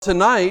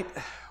Tonight,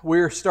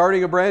 we're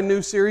starting a brand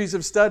new series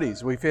of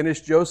studies. We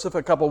finished Joseph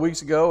a couple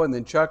weeks ago, and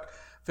then Chuck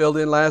filled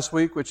in last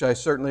week, which I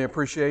certainly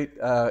appreciate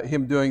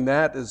him doing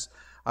that, as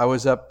I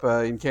was up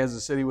in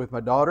Kansas City with my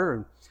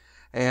daughter.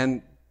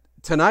 And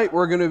tonight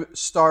we're going to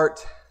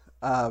start,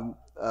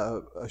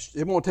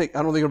 it won't take,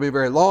 I don't think it'll be a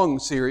very long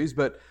series,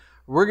 but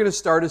we're going to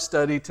start a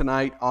study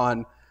tonight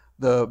on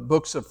the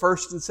books of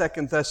 1st and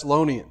 2nd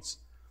Thessalonians,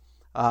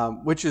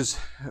 which is,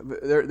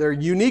 they're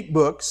unique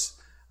books.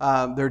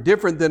 They're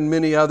different than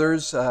many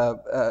others,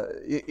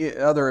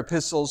 other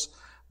epistles,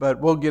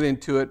 but we'll get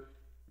into it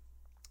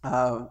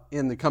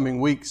in the coming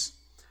weeks.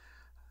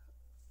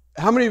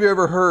 How many of you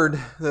ever heard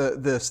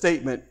the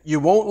statement, "You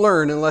won't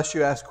learn unless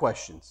you ask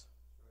questions"?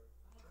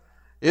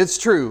 It's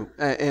true,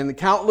 and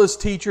countless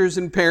teachers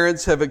and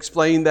parents have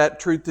explained that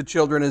truth to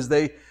children as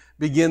they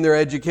begin their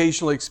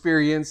educational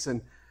experience.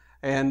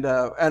 And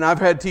I've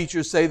had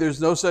teachers say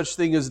there's no such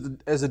thing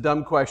as a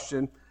dumb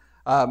question.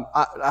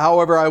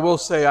 However, I will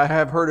say I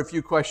have heard a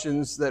few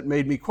questions that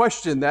made me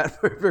question that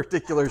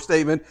particular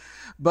statement.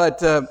 But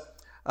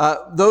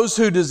those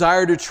who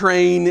desire to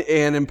train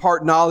and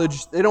impart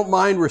knowledge, they don't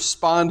mind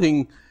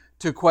responding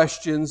to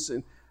questions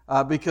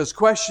because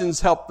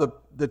questions help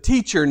the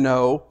teacher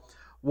know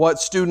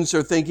what students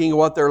are thinking,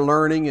 what they're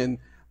learning. And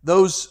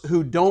those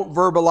who don't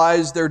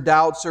verbalize their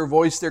doubts or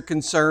voice their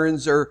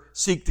concerns or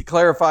seek to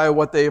clarify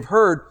what they have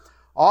heard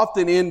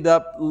often end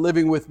up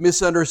living with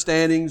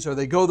misunderstandings, or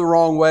they go the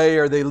wrong way,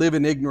 or they live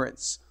in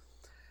ignorance.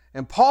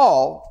 And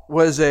Paul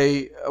was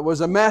a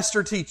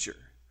master teacher.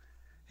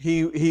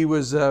 He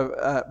was,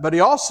 but he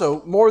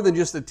also, more than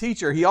just a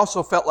teacher, he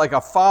also felt like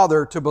a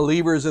father to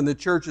believers in the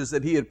churches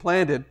that he had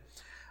planted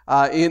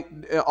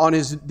on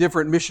his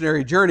different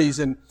missionary journeys.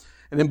 And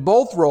in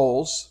both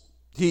roles,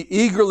 he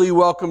eagerly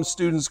welcomed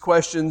students'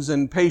 questions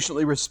and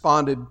patiently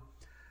responded.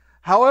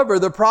 However,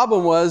 the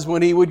problem was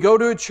when he would go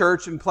to a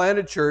church and plant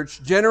a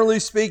church, generally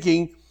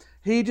speaking,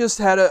 he just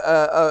had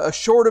a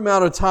short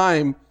amount of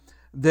time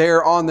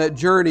there on that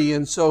journey.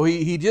 And so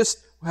he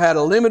just had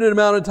a limited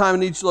amount of time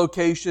in each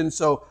location.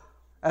 So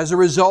as a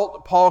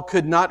result, Paul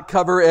could not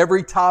cover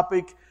every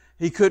topic.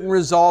 He couldn't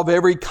resolve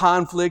every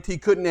conflict. He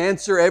couldn't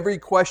answer every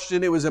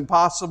question. It was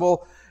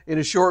impossible in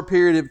a short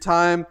period of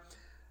time.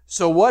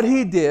 So what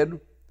he did,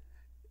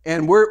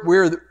 and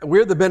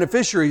we're the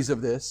beneficiaries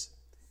of this,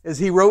 is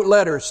he wrote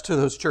letters to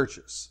those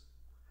churches.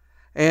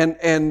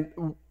 And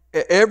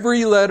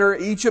every letter,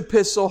 each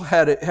epistle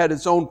had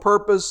its own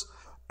purpose.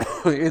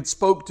 It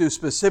spoke to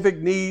specific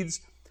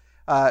needs.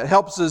 It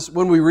helps us,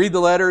 when we read the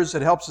letters,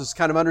 it helps us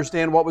kind of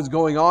understand what was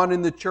going on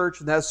in the church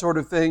and that sort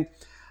of thing.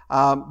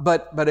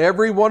 But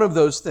every one of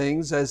those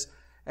things,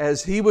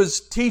 as he was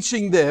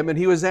teaching them and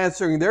he was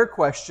answering their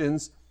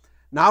questions,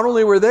 not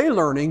only were they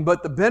learning,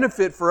 but the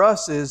benefit for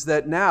us is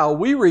that now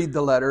we read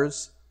the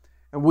letters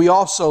and we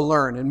also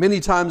learn. And many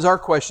times our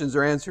questions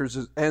are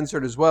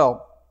answered as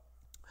well.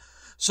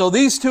 So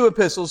these two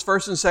epistles,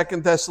 1st and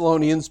 2nd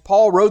Thessalonians,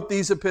 Paul wrote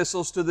these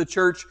epistles to the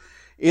church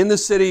in the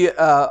city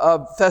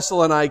of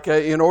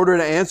Thessalonica in order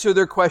to answer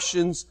their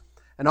questions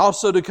and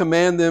also to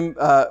commend them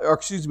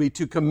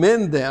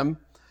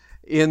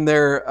in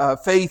their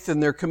faith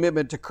and their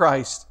commitment to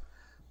Christ.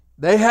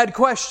 They had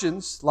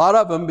questions, a lot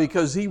of them,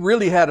 because he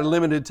really had a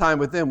limited time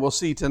with them. We'll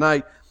see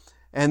tonight.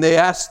 And they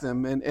asked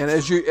them. And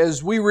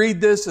as we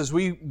read this, as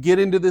we get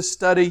into this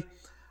study,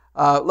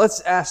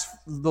 let's ask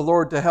the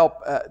Lord to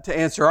help to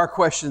answer our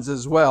questions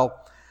as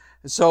well.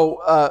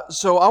 So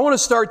I want to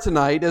start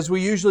tonight, as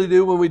we usually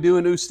do when we do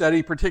a new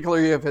study,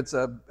 particularly if it's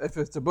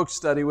a book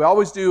study. We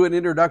always do an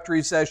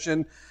introductory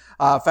session,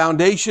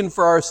 foundation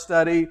for our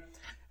study.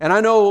 And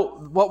I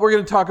know what we're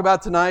going to talk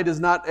about tonight is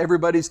not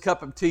everybody's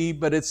cup of tea,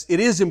 but it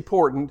is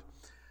important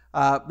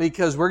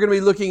because we're going to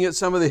be looking at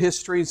some of the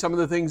history and some of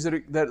the things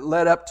that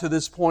led up to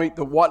this point,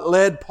 what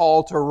led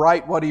Paul to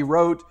write what he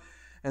wrote,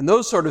 and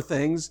those sort of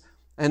things.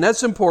 And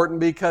that's important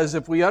because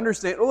if we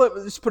understand,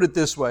 let's put it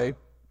this way.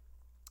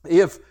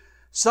 If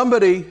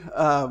somebody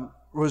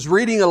was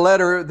reading a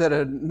letter that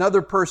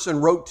another person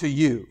wrote to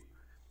you,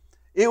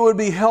 it would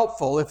be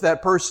helpful if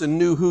that person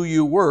knew who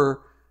you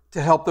were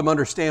to help them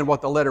understand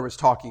what the letter was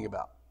talking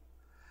about.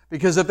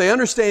 Because if they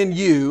understand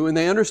you and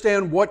they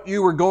understand what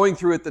you were going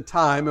through at the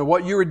time and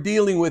what you were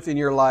dealing with in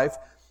your life,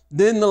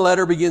 then the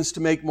letter begins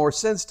to make more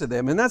sense to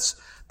them. And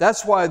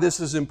that's why this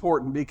is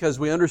important, because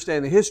we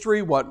understand the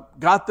history, what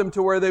got them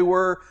to where they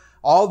were,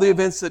 all the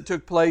events that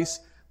took place.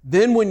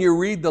 Then when you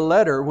read the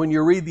letter, when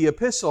you read the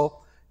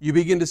epistle, you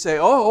begin to say,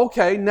 oh,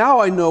 okay,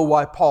 now I know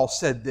why Paul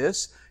said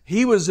this.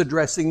 He was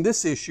addressing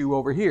this issue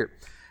over here.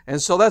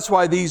 And so that's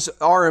why these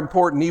are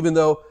important, even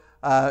though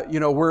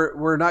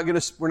we're not going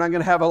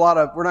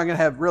to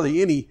have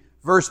really any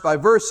verse by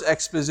verse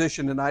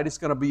exposition tonight. It's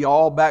going to be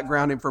all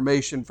background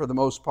information for the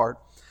most part.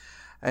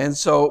 And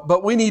so,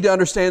 but we need to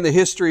understand the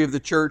history of the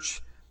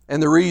church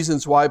and the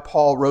reasons why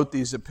Paul wrote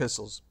these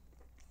epistles.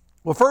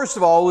 Well, first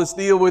of all, let's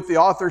deal with the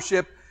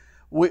authorship.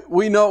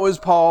 We know it was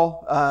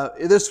Paul.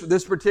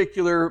 This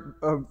particular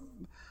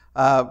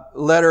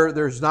letter,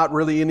 there's not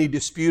really any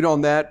dispute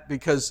on that,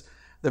 because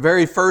the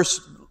very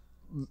first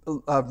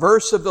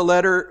verse of the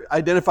letter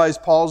identifies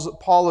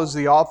Paul as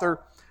the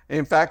author.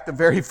 In fact, the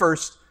very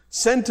first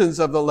sentence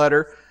of the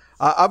letter,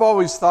 I've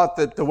always thought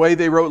that the way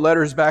they wrote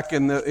letters back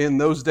in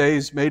those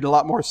days made a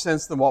lot more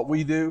sense than what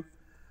we do.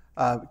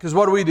 Because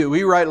what do?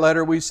 We write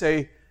letter, we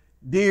say,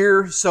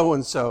 "Dear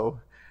so-and-so."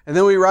 And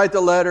then we write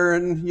the letter,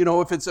 and,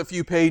 if it's a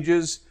few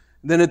pages,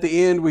 then at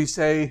the end we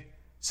say,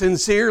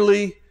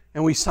 "Sincerely,"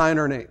 and we sign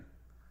our name.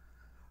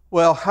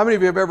 Well, how many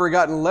of you have ever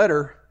gotten a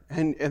letter,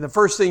 and the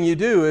first thing you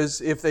do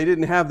is, if they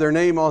didn't have their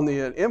name on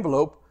the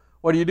envelope,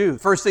 what do? The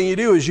first thing you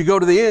do is you go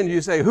to the end,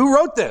 you say, "Who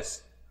wrote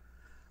this?"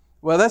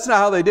 Well, that's not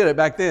how they did it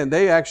back then.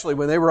 They actually,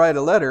 when they write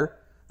a letter,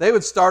 they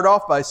would start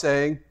off by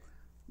saying,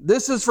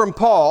 "This is from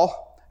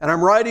Paul, and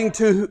I'm writing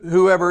to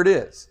whoever it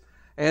is."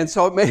 And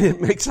so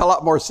it makes a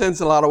lot more sense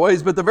in a lot of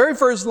ways. But the very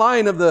first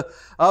line of the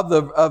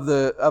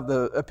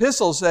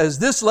epistle says,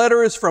 "This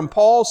letter is from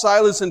Paul,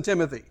 Silas, and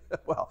Timothy."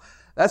 Well,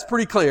 that's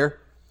pretty clear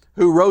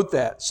who wrote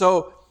that.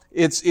 So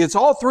it's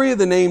all three of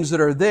the names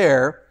that are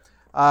there,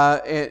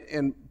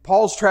 and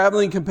Paul's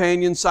traveling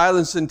companions,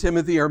 Silas and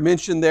Timothy, are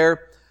mentioned there.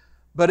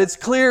 But it's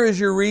clear as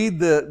you read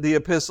the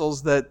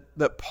epistles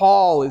that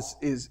Paul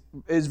is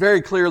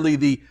very clearly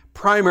the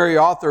primary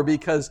author,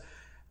 because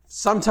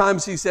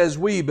sometimes he says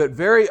 "we," but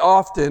very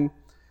often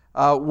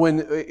when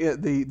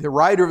the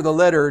writer of the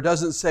letter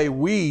doesn't say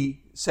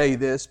 "we say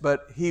this,"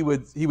 but he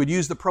would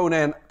use the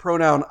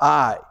pronoun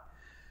 "I,"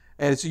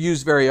 and it's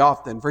used very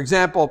often. For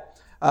example,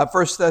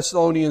 1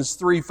 Thessalonians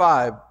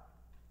 3:5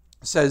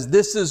 says,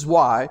 "This is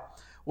why,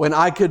 when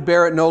I could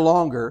bear it no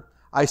longer,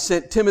 I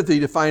sent Timothy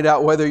to find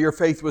out whether your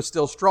faith was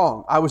still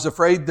strong. I was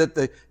afraid that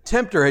the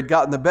tempter had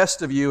gotten the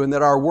best of you and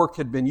that our work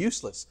had been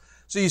useless."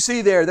 So you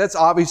see there, that's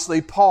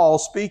obviously Paul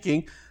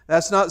speaking.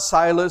 That's not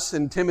Silas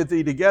and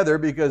Timothy together,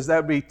 because that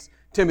would be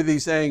Timothy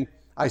saying,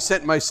 "I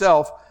sent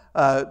myself."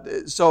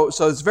 So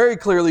it's very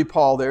clearly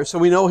Paul there. So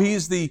we know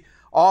he's the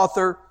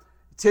author.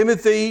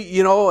 Timothy,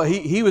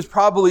 he was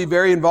probably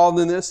very involved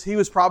in this. He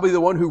was probably the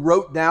one who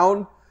wrote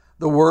down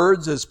the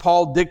words as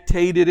Paul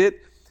dictated it.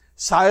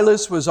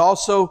 Silas was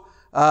also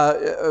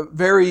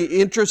very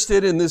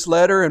interested in this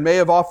letter and may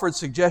have offered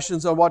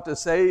suggestions on what to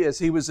say as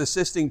he was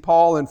assisting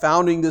Paul in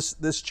founding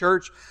this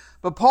church.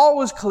 But Paul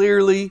was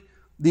clearly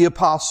the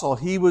apostle.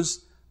 He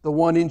was the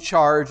one in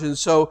charge. And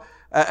so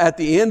at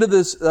the end of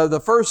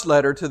the first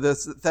letter to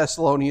the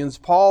Thessalonians,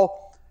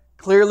 Paul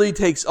clearly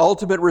takes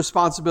ultimate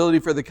responsibility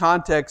for the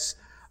contents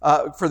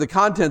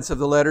of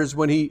the letters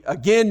when he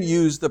again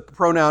used the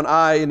pronoun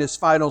 "I" in his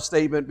final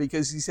statement,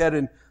 because he said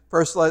in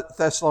 1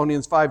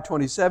 Thessalonians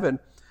 5:27,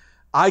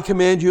 "I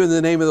command you in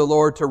the name of the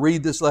Lord to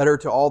read this letter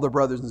to all the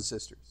brothers and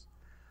sisters."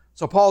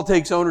 So Paul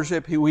takes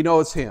ownership. We know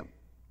it's him.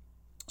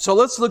 So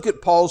let's look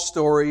at Paul's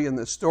story and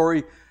the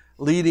story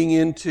leading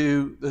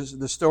into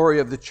the story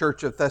of the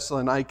church of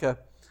Thessalonica,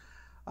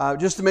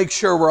 just to make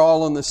sure we're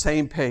all on the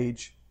same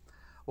page.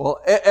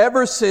 Well,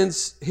 ever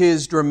since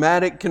his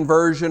dramatic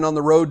conversion on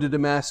the road to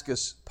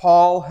Damascus,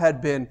 Paul had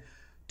been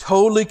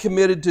totally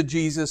committed to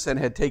Jesus and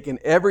had taken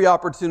every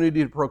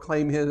opportunity to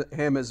proclaim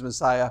him as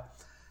Messiah.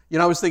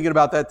 I was thinking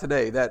about that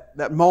today,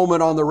 that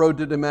moment on the road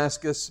to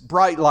Damascus,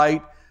 bright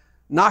light,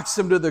 knocks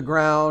him to the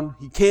ground.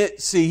 He can't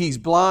see, he's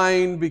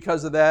blind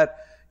because of that,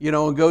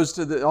 and goes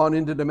on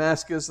into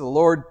Damascus. The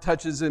Lord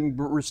touches him,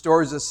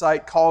 restores his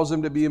sight, calls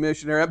him to be a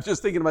missionary. I'm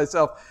just thinking to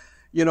myself,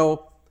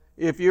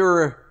 if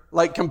you're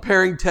like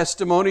comparing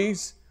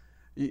testimonies,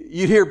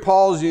 you'd hear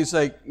Paul's and you'd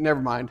say,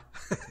 "Never mind."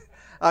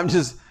 I'm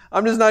just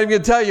not even going to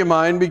tell you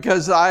mine,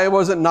 because I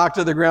wasn't knocked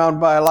to the ground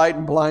by a light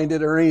and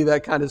blinded or any of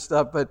that kind of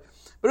stuff. But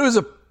it was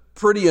a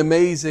pretty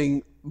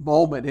amazing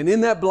moment. And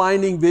in that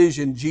blinding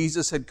vision,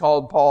 Jesus had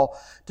called Paul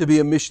to be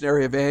a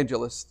missionary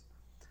evangelist.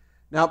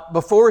 Now,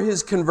 before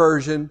his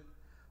conversion,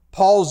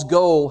 Paul's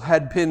goal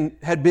had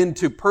been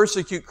to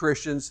persecute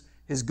Christians.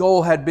 His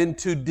goal had been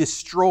to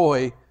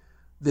destroy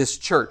this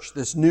church,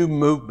 this new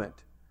movement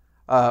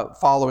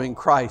following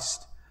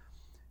Christ.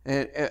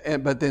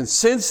 But then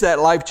since that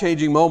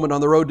life-changing moment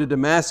on the road to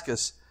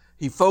Damascus,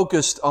 he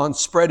focused on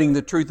spreading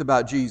the truth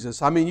about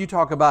Jesus. I mean, you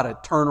talk about a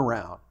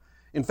turnaround.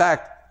 In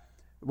fact,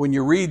 when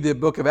you read the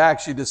book of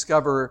Acts, you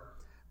discover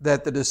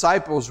that the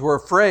disciples were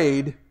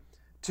afraid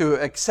to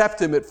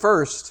accept him at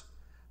first,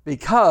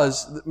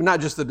 because, not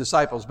just the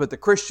disciples, but the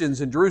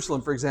Christians in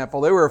Jerusalem, for example,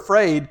 they were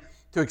afraid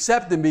to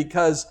accept him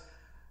because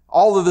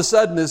all of a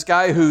sudden this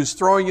guy who's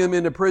throwing them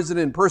into prison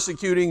and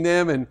persecuting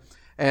them,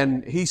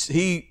 and he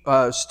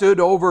stood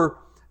over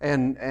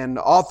and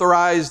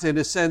authorized, in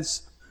a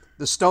sense,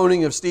 the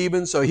stoning of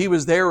Stephen. So he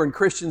was there when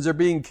Christians are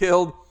being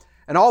killed.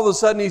 And all of a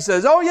sudden he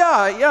says, "Oh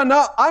yeah,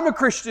 no, I'm a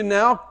Christian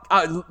now.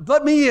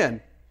 Let me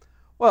in."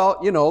 Well,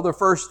 the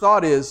first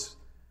thought is,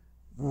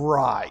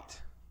 right.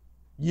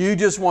 You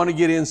just want to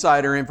get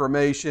insider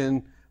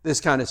information,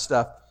 this kind of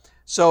stuff.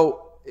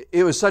 So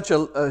it was such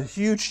a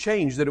huge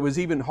change that it was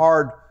even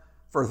hard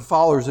for the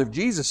followers of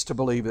Jesus to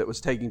believe that was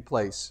taking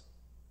place.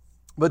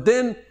 But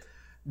then,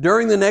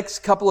 during the next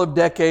couple of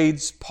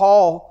decades,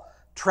 Paul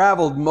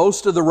traveled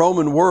most of the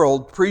Roman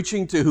world,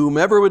 preaching to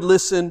whomever would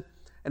listen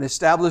and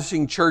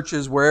establishing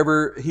churches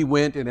wherever he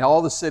went in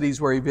all the cities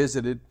where he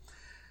visited.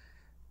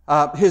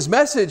 His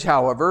message,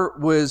 however,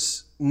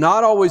 was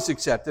not always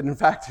accepted. In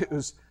fact,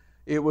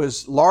 it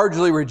was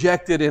largely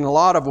rejected in a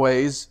lot of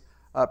ways,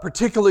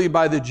 particularly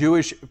by the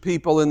Jewish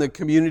people in the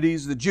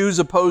communities. The Jews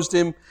opposed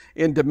him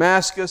in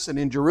Damascus and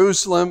in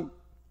Jerusalem,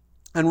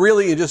 and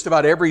really in just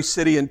about every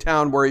city and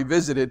town where he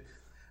visited.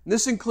 And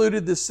this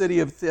included the city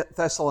of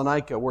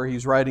Thessalonica, where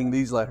he's writing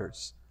these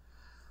letters.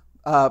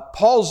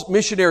 Paul's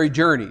missionary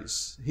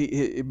journeys,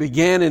 he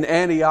began in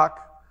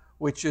Antioch,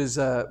 which is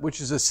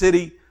a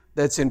city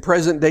that's in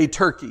present-day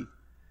Turkey.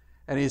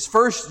 And his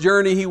first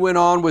journey he went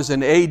on was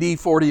in AD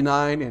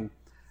 49,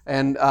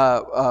 and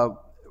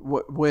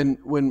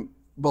when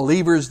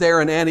believers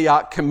there in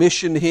Antioch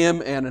commissioned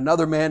him and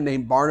another man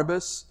named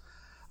Barnabas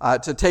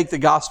to take the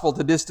gospel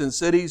to distant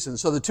cities. And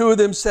so the two of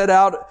them set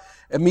out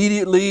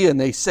immediately, and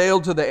they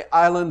sailed to the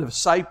island of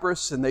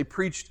Cyprus, and they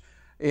preached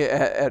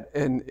at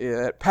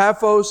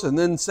Paphos, and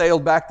then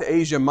sailed back to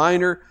Asia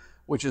Minor,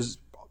 which is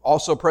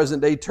also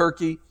present-day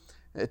Turkey,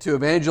 to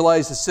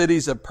evangelize the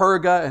cities of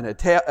Perga and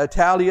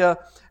Italia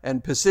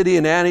and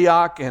Pisidian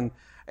Antioch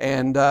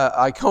and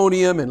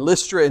Iconium and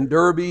Lystra and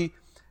Derbe.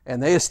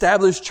 And they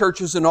established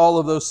churches in all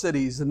of those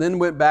cities, and then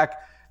went back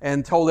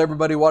and told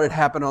everybody what had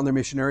happened on their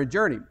missionary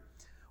journey.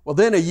 Well,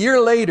 then a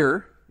year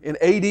later, in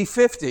AD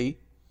 50,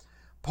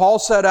 Paul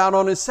set out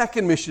on his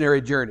second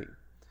missionary journey.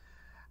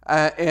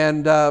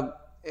 And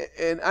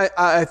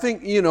I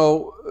think,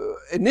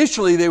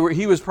 initially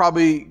he was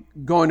probably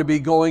going to be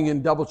going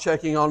and double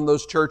checking on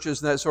those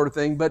churches and that sort of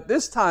thing. But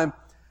this time,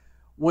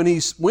 when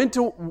he went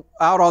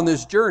out on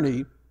this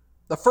journey,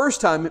 the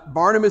first time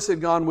Barnabas had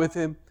gone with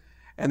him,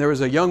 and there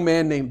was a young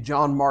man named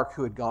John Mark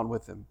who had gone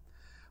with him.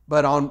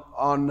 But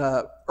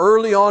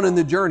early on in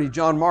the journey,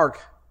 John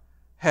Mark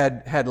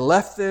had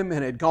left them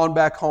and had gone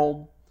back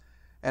home.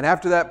 And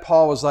after that,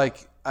 Paul was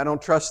like, I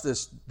don't trust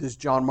this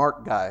John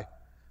Mark guy.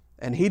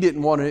 And he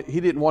didn't want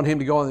him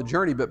to go on the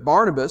journey. But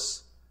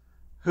Barnabas,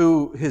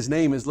 who his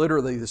name is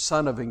literally the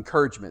son of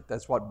encouragement,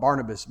 that's what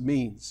Barnabas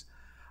means.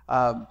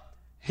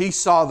 He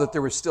saw that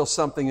there was still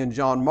something in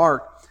John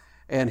Mark,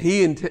 and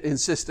he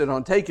insisted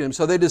on taking him.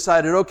 So they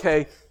decided,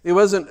 okay, it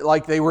wasn't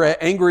like they were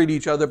angry at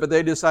each other, but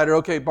they decided,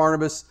 okay,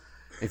 Barnabas,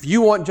 if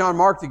you want John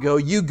Mark to go,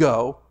 you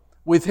go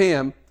with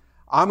him.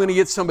 I'm going to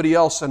get somebody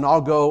else, and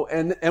I'll go,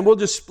 and we'll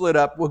just split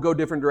up. We'll go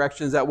different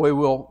directions. That way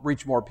we'll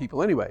reach more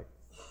people anyway.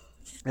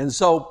 And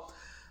so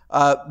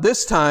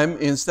this time,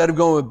 instead of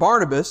going with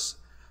Barnabas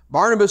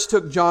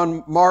took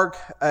John Mark,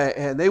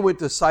 and they went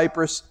to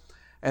Cyprus.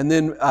 And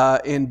then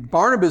in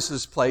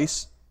Barnabas's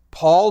place,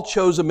 Paul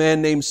chose a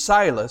man named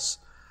Silas.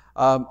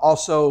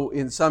 Also,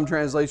 in some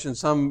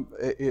translations,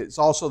 it's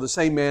also the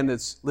same man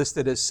that's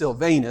listed as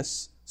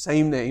Silvanus.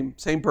 Same name,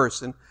 same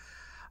person.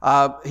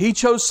 He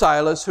chose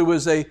Silas, who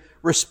was a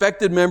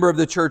respected member of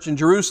the church in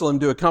Jerusalem,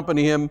 to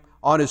accompany him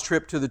on his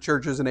trip to the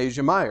churches in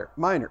Asia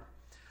Minor.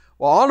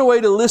 Well, on the way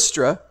to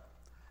Lystra,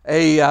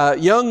 a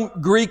young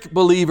Greek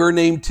believer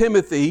named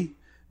Timothy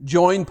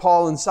joined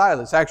Paul and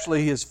Silas.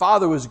 Actually, his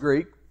father was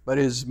Greek, but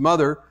his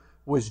mother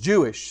was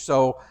Jewish.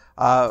 So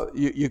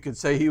you could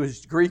say he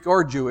was Greek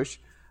or Jewish,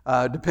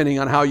 depending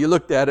on how you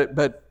looked at it.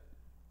 But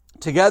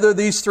together,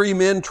 these three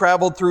men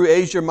traveled through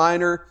Asia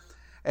Minor,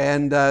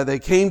 and they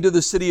came to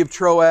the city of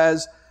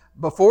Troas.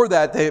 Before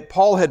that,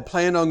 Paul had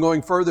planned on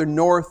going further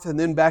north and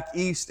then back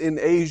east in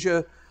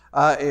Asia,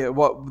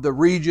 the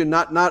region,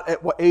 not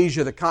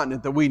Asia, the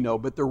continent that we know,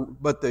 but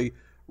the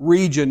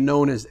region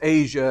known as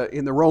Asia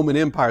in the Roman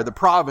Empire, the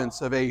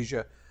province of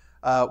Asia,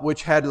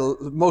 which had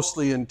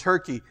mostly in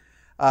Turkey.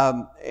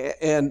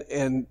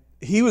 And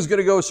he was going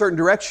to go a certain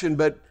direction,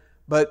 but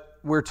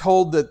we're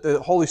told that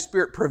the Holy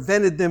Spirit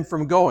prevented them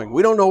from going.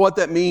 We don't know what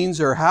that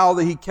means or how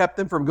he kept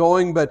them from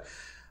going, but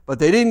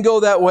they didn't go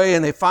that way,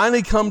 and they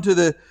finally come to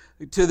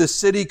the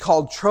city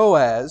called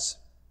Troas.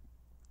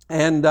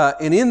 And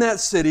in that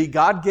city,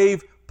 God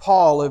gave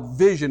Paul a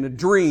vision, a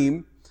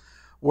dream,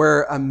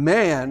 where a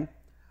man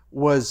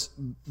was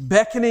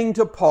beckoning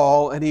to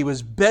Paul, and he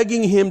was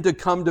begging him to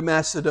come to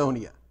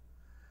Macedonia.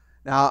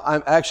 Now,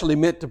 I actually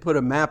meant to put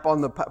a map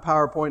on the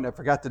PowerPoint. I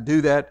forgot to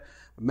do that.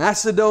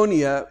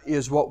 Macedonia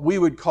is what we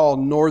would call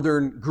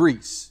northern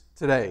Greece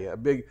today.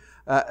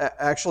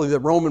 Actually, the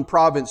Roman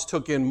province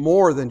took in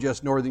more than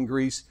just northern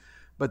Greece,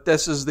 but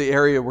this is the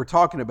area we're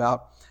talking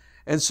about.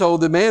 And so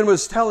the man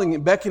was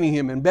beckoning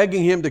him and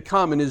begging him to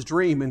come in his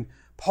dream. And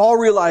Paul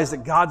realized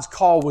that God's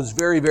call was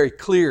very, very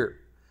clear.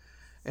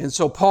 And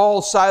so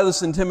Paul,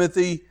 Silas, and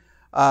Timothy,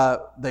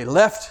 they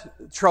left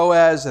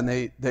Troas, and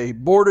they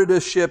boarded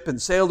a ship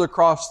and sailed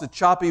across the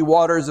choppy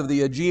waters of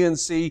the Aegean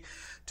Sea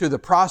to the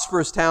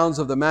prosperous towns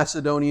of the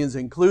Macedonians,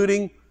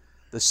 including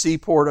the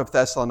seaport of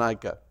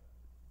Thessalonica.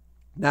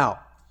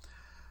 Now,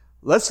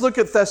 let's look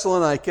at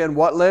Thessalonica and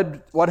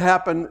what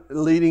happened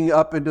leading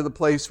up into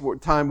the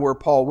time where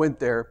Paul went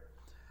there.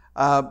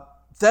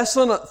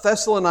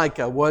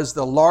 Thessalonica was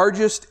the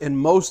largest and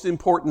most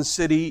important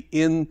city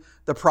in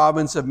the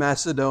province of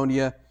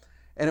Macedonia,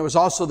 and it was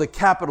also the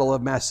capital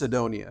of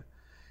Macedonia.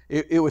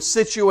 It was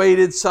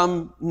situated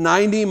some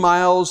 90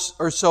 miles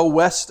or so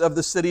west of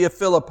the city of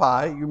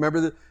Philippi. You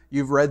remember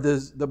you've read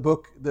the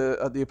book,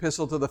 the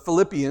epistle to the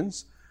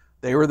Philippians.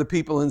 They were the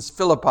people in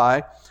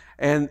Philippi,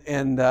 and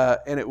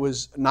it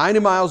was 90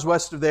 miles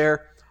west of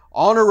there,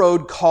 on a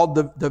road called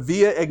the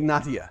Via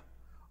Egnatia,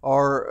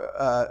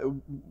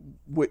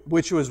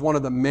 which was one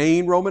of the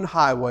main Roman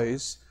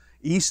highways,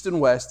 east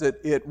and west.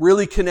 It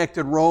really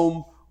connected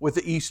Rome with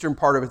the eastern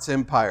part of its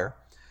empire.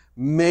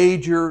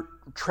 Major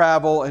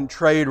travel and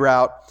trade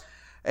route.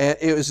 And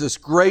it was this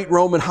great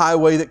Roman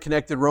highway that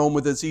connected Rome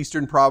with its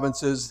eastern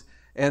provinces.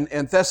 And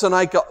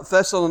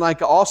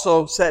Thessalonica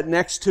also sat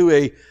next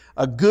to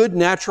a good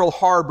natural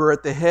harbor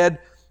at the head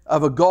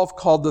of a gulf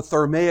called the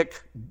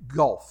Thermaic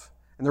Gulf.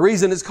 And the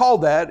reason it's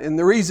called that, and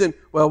the reason,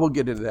 well, we'll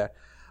get into that.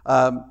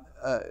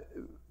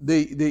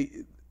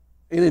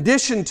 In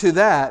addition to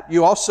that,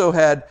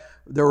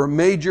 there were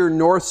major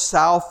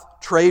north-south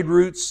trade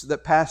routes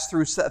that passed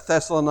through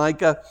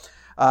Thessalonica,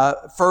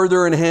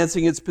 further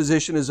enhancing its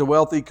position as a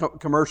wealthy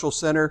commercial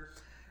center.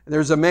 And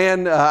there's a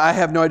man, I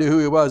have no idea who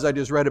he was, I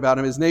just read about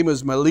him. His name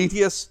was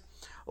Meletius.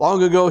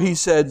 Long ago he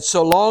said,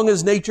 "So long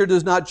as nature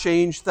does not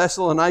change,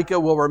 Thessalonica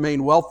will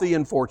remain wealthy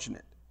and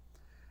fortunate."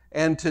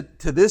 And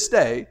to this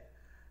day,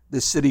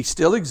 this city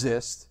still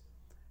exists.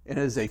 It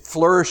is a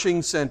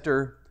flourishing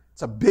center.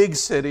 It's a big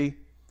city.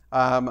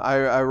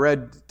 I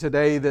read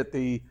today that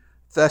the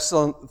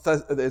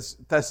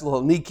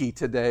Thessaloniki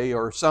today,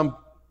 or some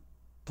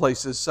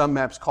places, some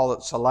maps call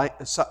it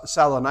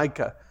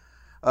Salonika,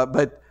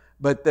 but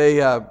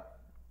the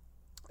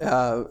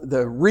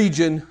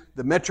region,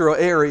 the metro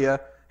area,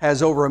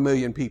 has over 1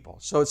 million people.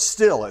 So it's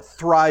still a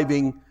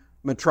thriving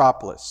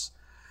metropolis.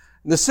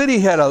 And the city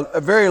had a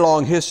very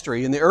long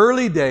history. In the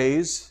early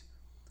days,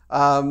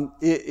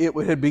 it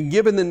had been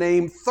given the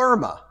name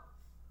Therma.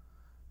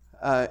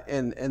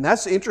 And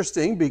that's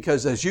interesting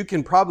because, as you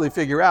can probably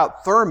figure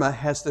out, therma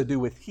has to do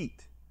with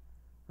heat,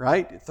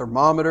 right?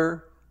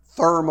 Thermometer,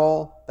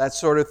 thermal, that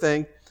sort of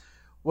thing.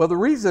 Well, the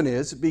reason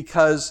is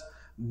because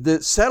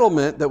the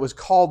settlement that was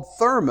called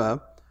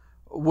Therma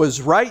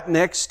was right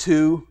next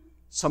to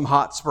some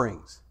hot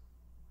springs.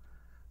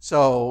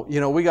 So,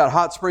 we got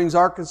Hot Springs,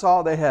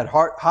 Arkansas. They had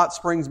Hot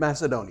Springs,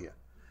 Macedonia.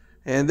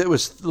 And it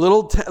was a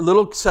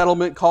little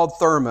settlement called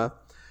Therma.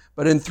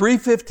 But in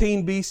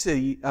 315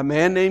 BC, a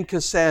man named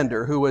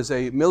Cassander, who was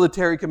a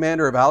military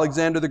commander of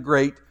Alexander the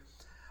Great,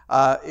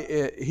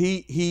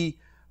 he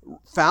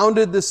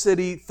founded the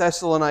city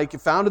Thessalonica,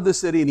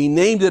 and he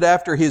named it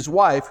after his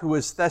wife, who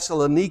was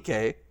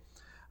Thessalonike,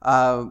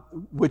 who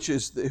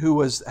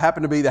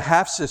happened to be the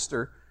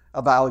half-sister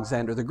of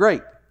Alexander the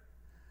Great.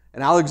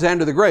 And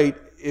Alexander the Great,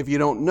 if you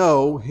don't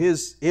know,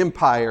 his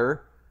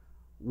empire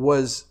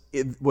was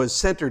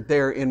centered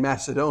there in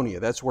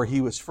Macedonia. That's where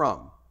he was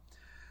from.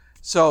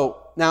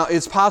 So now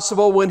it's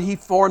possible when he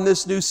formed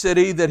this new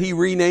city that he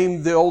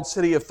renamed the old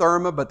city of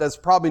Therma, but that's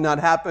probably not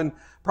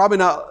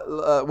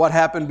what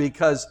happened,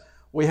 because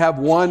we have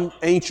one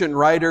ancient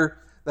writer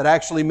that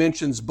actually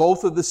mentions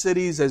both of the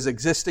cities as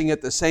existing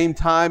at the same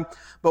time.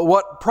 But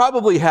what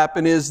probably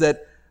happened is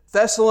that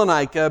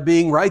Thessalonica,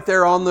 being right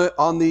there on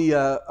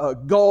the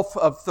Gulf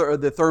of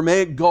the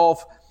Thermaic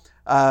Gulf,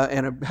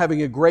 and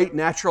having a great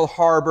natural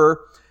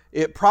harbor,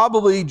 it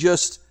probably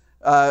just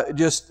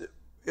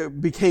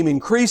became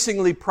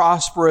increasingly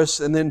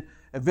prosperous, and then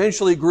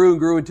eventually grew and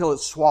grew until it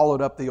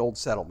swallowed up the old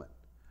settlement.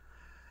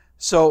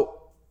 So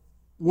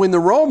when the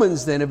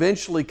Romans then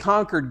eventually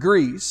conquered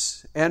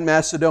Greece and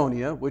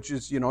Macedonia, which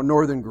is,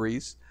 northern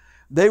Greece,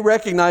 they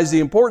recognized the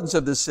importance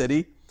of the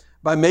city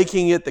by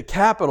making it the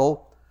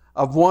capital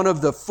of one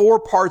of the 4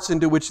 parts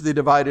into which they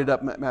divided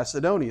up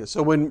Macedonia.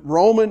 So when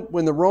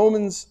the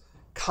Romans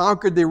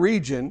conquered the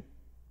region,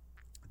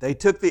 they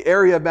took the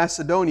area of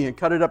Macedonia and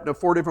cut it up into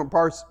 4 different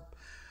parts.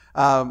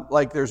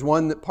 Like there's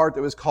one part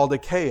that was called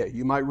Achaia.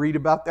 You might read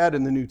about that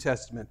in the New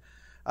Testament.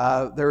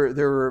 There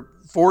were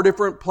 4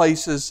 different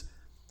places,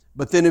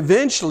 but then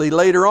eventually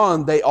later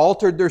on they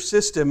altered their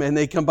system and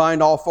they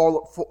combined all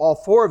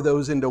four of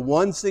those into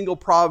one single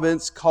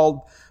province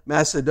called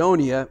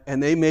Macedonia,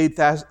 and they made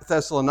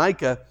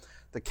Thessalonica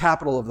the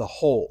capital of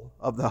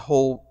the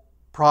whole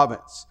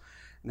province.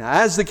 Now,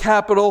 as the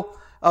capital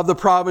of the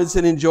province,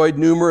 it enjoyed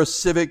numerous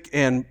civic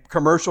and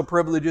commercial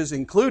privileges,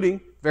 including,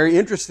 very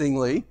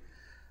interestingly,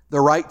 the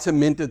right to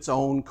mint its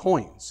own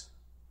coins.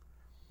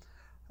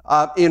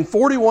 In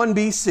 41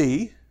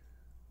 BC,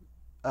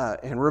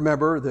 and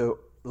remember, the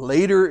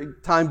later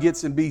time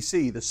gets in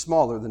BC, the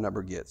smaller the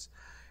number gets.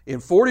 In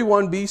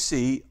 41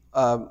 BC,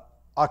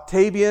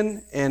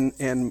 Octavian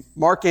and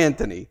Mark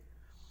Antony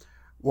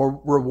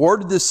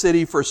rewarded the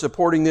city for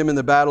supporting them in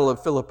the Battle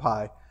of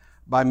Philippi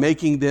by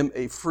making them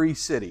a free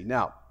city.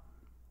 Now,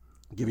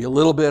 I'll give you a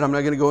little bit. I'm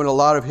not going to go into a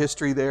lot of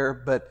history there,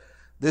 but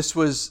this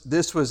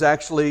was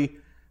actually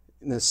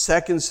in the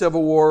Second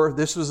Civil War.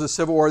 This was a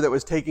civil war that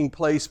was taking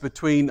place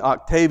between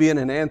Octavian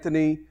and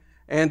Antony,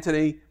 and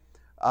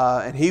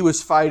he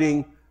was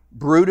fighting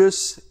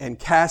Brutus and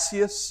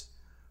Cassius,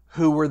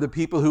 who were the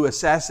people who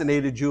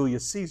assassinated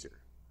Julius Caesar.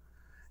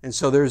 And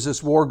so there's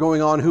this war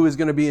going on. Who is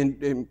going to be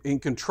in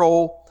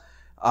control?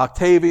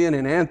 Octavian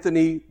and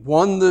Antony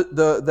won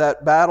that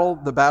battle,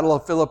 the Battle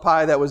of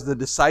Philippi. That was the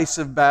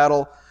decisive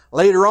battle.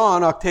 Later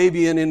on,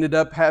 Octavian ended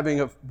up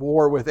having a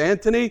war with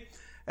Antony,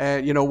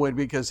 and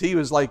because he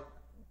was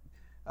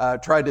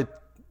tried to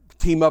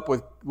team up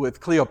with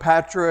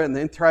Cleopatra and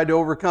then tried to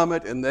overcome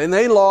it, and then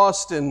they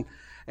lost, and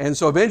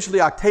so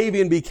eventually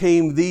Octavian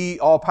became the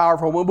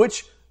all-powerful one,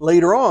 which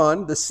later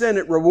on the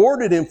Senate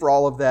rewarded him for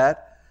all of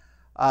that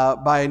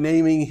by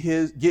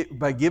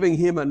giving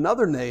him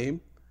another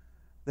name,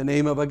 the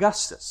name of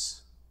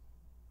Augustus,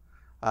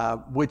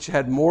 which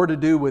had more to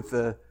do with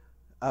the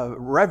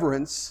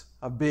reverence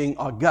of being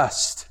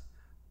august,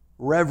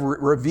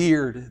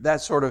 revered,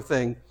 that sort of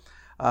thing.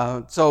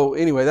 So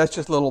anyway, that's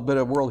just a little bit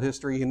of world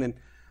history. And then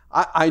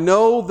I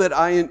know that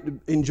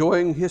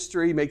enjoying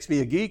history makes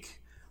me a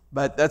geek,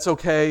 but that's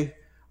okay.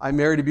 I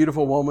married a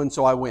beautiful woman,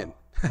 so I win.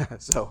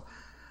 But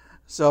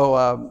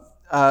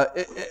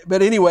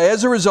anyway,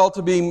 as a result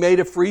of being made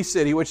a free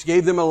city, which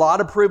gave them a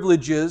lot of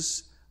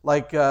privileges,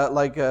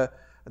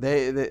 for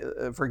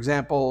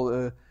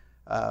example,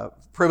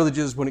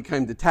 privileges when it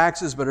came to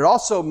taxes, but it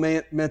also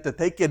meant that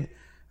they could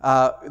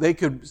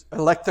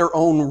elect their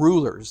own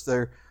rulers,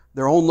 their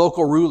own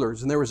local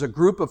rulers. And there was a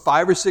group of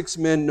 5 or 6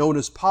 men known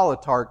as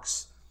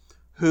politarchs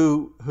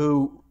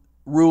who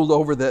ruled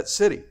over that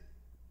city.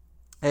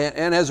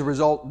 And as a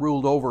result,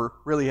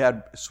 really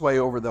had sway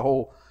over the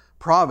whole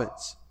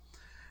province.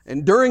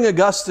 And during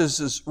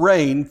Augustus'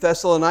 reign,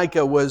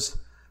 Thessalonica was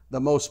the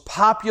most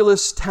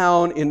populous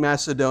town in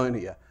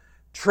Macedonia.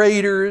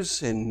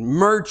 Traders and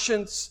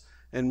merchants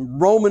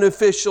and Roman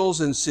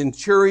officials and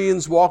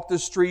centurions walked the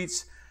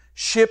streets.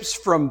 Ships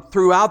from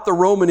throughout the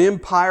Roman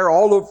Empire,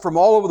 from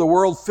all over the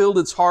world, filled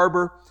its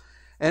harbor.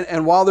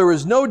 And while there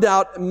was no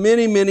doubt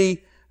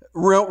many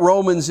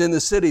Romans in the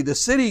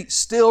city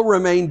still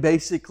remained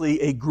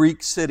basically a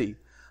Greek city.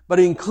 But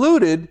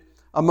included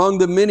among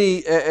the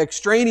many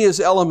extraneous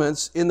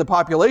elements in the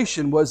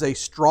population was a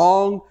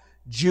strong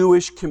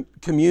Jewish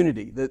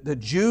community. The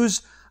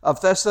Jews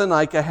of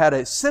Thessalonica had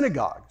a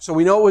synagogue. So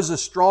we know it was a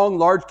strong,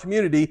 large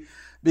community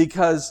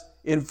because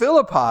in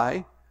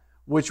Philippi,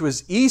 which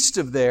was east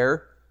of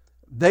there,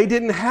 they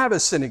didn't have a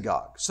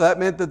synagogue. So that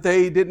meant that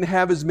they didn't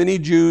have as many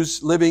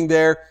Jews living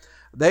there.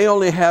 They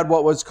only had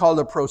what was called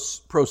a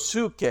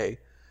prosuke,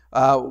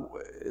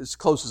 as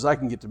close as I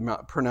can get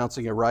to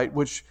pronouncing it right,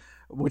 which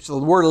the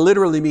word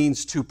literally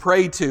means to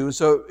pray to.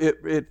 So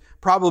it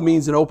probably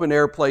means an open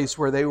air place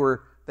where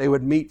they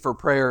would meet for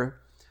prayer.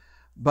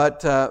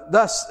 But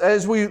thus,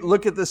 as we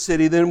look at the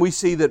city, then we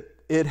see that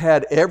it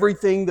had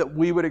everything that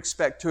we would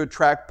expect to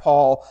attract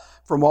Paul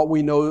from what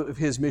we know of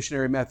his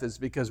missionary methods,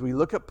 because we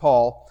look at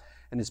Paul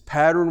and his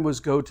pattern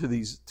was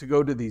to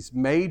go to these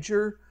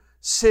major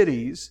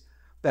cities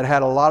that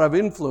had a lot of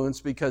influence,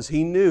 because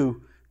he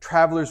knew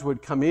travelers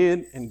would come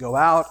in and go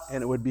out,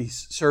 and it would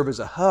serve as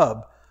a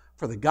hub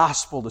for the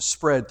gospel to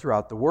spread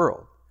throughout the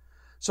world.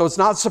 So it's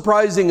not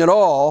surprising at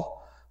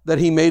all that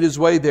he made his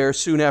way there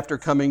soon after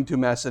coming to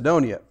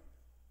Macedonia.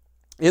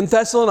 In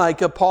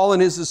Thessalonica, Paul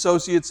and his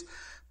associates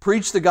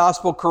preached the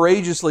gospel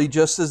courageously,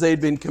 just as they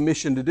had been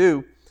commissioned to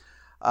do.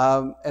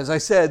 As I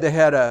said,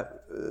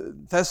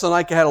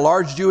 Thessalonica had a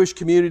large Jewish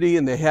community,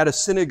 and they had a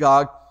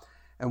synagogue.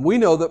 And we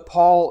know that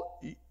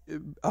Paul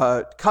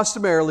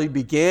customarily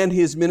began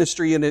his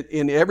ministry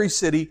in every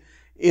city,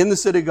 in the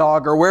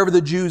synagogue or wherever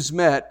the Jews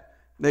met,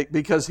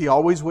 because he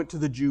always went to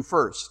the Jew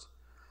first.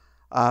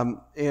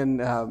 In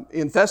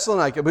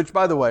Thessalonica, which,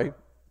 by the way,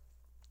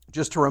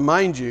 just to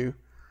remind you,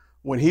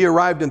 when he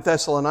arrived in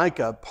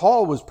Thessalonica,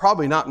 Paul was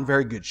probably not in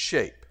very good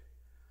shape,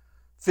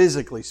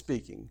 physically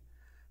speaking,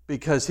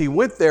 because he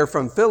went there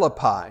from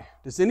Philippi.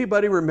 Does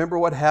anybody remember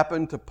what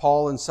happened to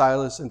Paul and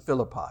Silas in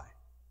Philippi?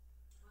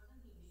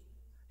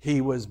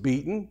 He was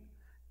beaten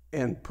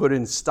and put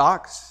in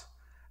stocks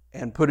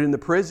and put in the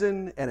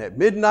prison, and at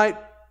midnight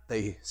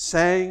they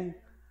sang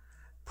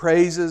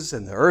praises,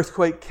 and the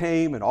earthquake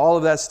came, and all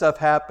of that stuff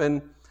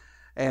happened.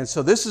 And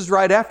so this is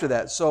right after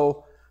that.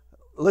 So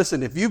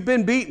listen, if you've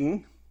been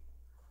beaten,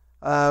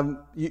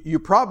 you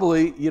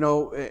probably,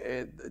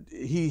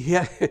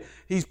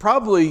 he's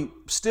probably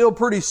still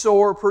pretty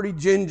sore, pretty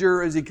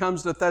ginger as he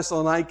comes to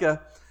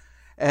Thessalonica.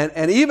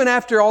 And even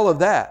after all of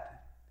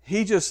that,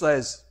 he just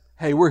says,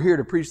 hey, we're here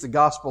to preach the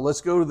gospel.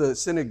 Let's go to the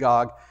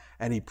synagogue.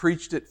 And he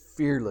preached it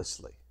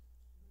fearlessly.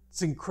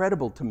 It's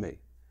incredible to me,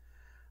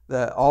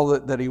 all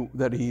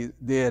that he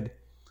did.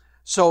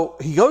 So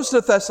he goes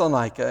to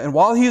Thessalonica, and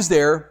while he's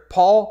there,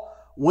 Paul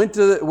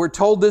we're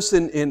told this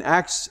in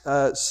Acts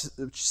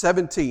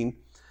 17,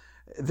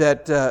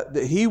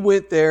 that he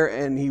went there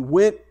and he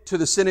went to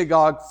the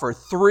synagogue for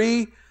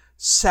 3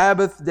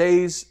 Sabbath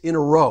days in a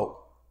row.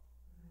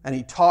 And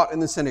he taught in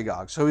the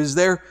synagogue. So he was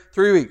there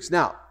 3 weeks.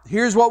 Now,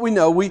 here's what we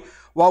know.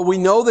 While we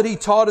know that he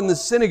taught in the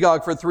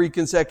synagogue for 3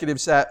 consecutive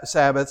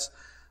Sabbaths,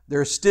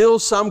 there's still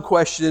some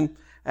question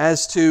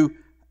as to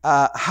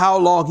how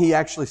long he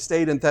actually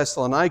stayed in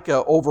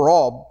Thessalonica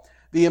overall.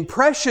 The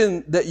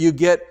impression that you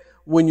get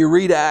when you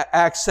read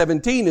Acts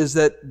 17 is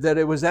that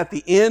it was at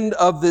the end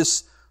of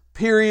this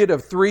period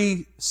of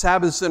 3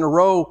 Sabbaths in a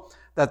row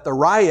that the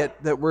riot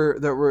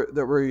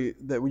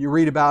that you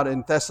read about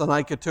in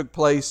Thessalonica took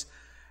place,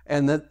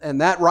 and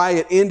that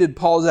riot ended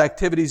Paul's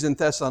activities in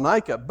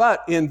Thessalonica.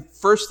 But in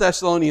 1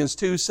 Thessalonians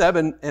 2,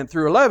 7 and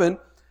through 11,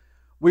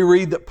 we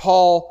read that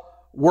Paul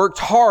worked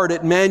hard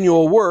at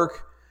manual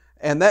work,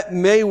 and that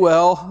may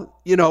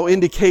well,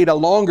 indicate a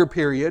longer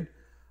period.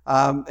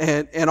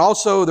 And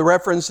also the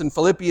reference in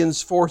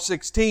Philippians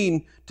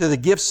 4:16 to the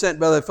gifts sent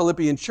by the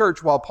Philippian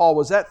church while Paul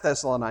was at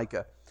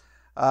Thessalonica.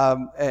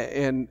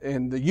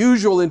 And the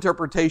usual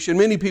interpretation,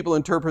 many people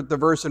interpret the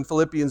verse in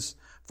Philippians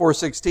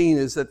 4:16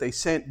 is that they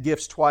sent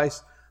gifts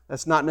twice.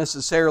 That's not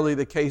necessarily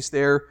the case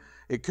there.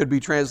 It could be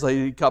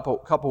translated a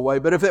couple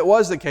ways. But if it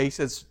was the case,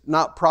 it's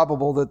not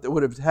probable that it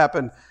would have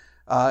happened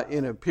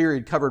in a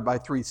period covered by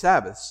 3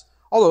 Sabbaths.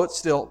 Although it's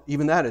still,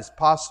 even that is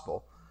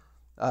possible.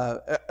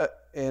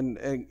 And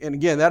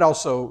again, that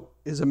also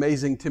is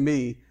amazing to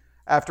me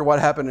after what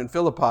happened in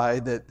Philippi,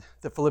 that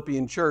the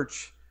Philippian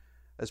church,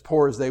 as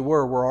poor as they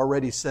were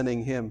already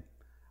sending him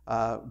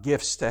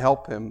gifts to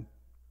help him.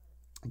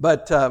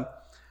 But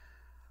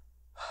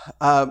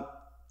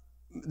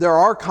there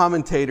are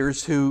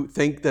commentators who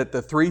think that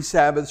the 3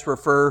 Sabbaths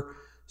refer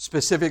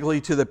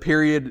specifically to the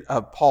period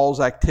of Paul's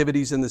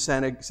activities in the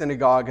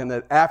synagogue, and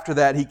that after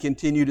that he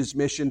continued his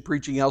mission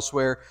preaching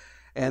elsewhere.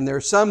 And there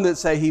are some that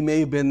say he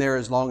may have been there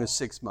as long as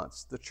 6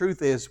 months. The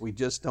truth is, we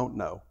just don't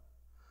know.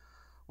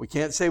 We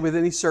can't say with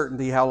any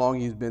certainty how long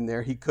he's been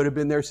there. He could have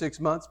been there 6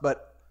 months,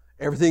 but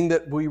everything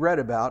that we read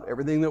about,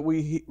 everything that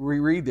we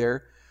read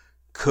there,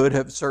 could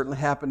have certainly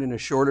happened in a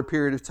shorter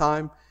period of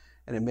time,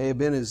 and it may have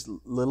been as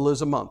little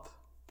as a month,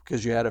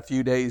 because you had a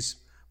few days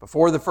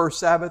before the first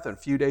Sabbath and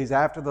a few days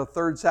after the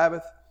third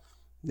Sabbath.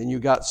 Then you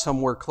got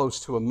somewhere close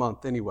to a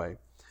month anyway.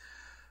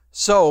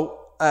 So,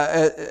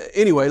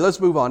 anyway,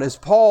 let's move on. As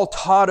Paul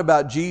taught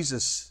about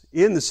Jesus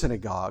in the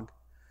synagogue,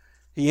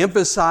 he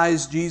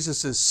emphasized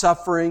Jesus'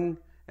 suffering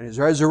and his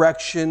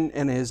resurrection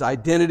and his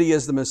identity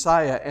as the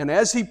Messiah. And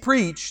as he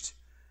preached,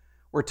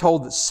 we're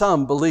told that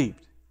some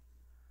believed.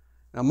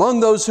 And among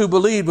those who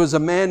believed was a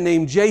man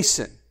named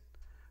Jason,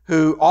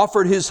 who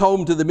offered his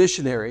home to the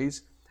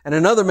missionaries, and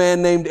another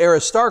man named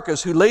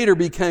Aristarchus, who later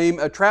became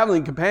a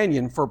traveling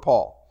companion for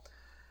Paul.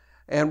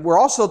 And we're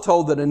also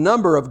told that a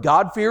number of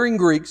God-fearing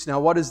Greeks, now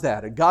what is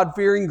that? A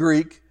God-fearing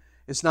Greek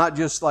is not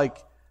just like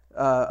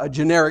a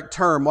generic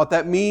term. What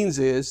that means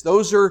is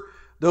those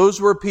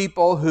were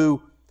people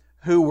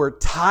who were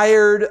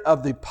tired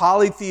of the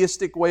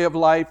polytheistic way of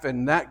life,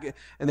 and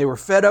they were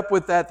fed up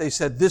with that. They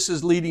said, this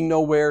is leading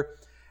nowhere.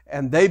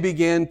 And they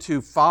began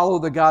to follow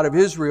the God of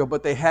Israel,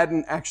 but they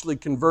hadn't actually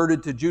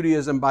converted to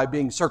Judaism by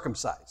being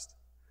circumcised.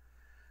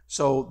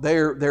 So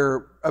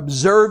they're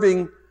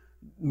observing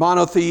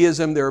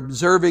monotheism, they're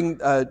observing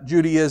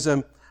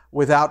Judaism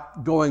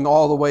without going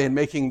all the way and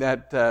making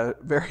that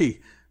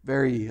very,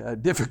 very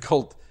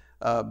difficult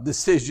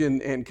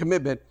decision and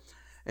commitment.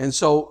 And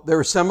so there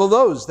were some of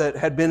those that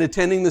had been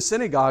attending the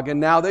synagogue, and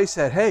now they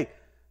said, hey,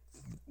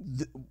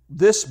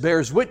 this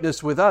bears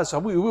witness with us.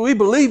 We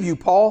believe you,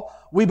 Paul.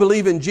 We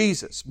believe in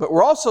Jesus. But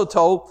we're also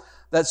told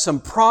that some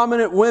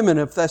prominent women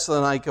of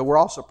Thessalonica were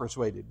also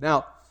persuaded.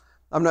 Now,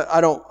 I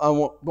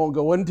won't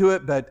go into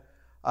it, but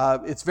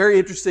it's very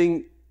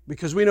interesting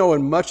because we know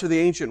in much of the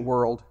ancient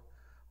world,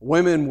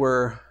 women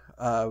were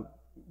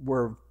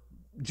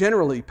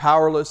generally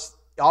powerless,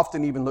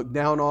 often even looked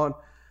down on.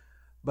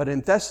 But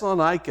in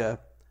Thessalonica,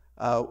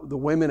 the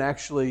women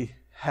actually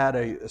had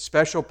a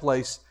special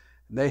place.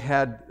 They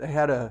had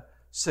a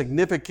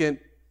significant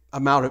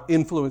amount of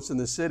influence in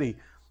the city.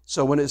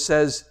 So when it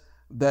says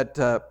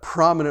that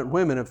prominent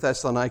women of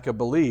Thessalonica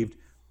believed,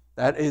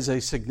 that is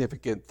a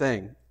significant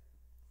thing.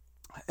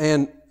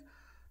 And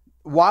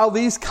while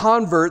these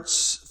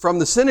converts from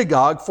the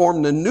synagogue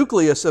formed the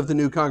nucleus of the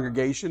new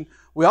congregation,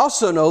 we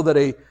also know that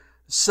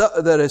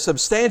a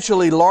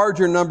substantially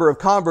larger number of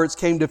converts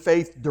came to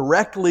faith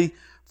directly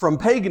from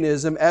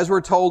paganism, as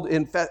we're told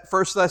in 1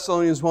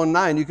 Thessalonians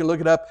 1:9. You can look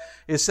it up.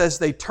 It says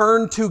they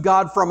turned to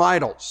God from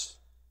idols.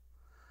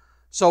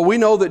 So we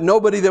know that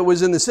nobody that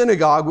was in the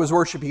synagogue was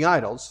worshiping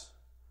idols.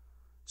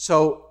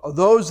 So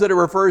those that it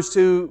refers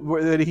to,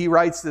 that he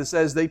writes that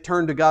says they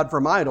turned to God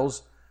from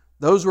idols,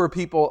 those were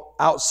people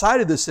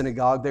outside of the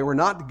synagogue. They were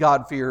not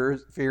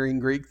God-fearing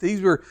Greeks.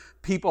 These were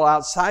people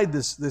outside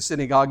the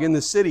synagogue in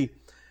the city.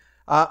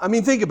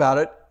 Think about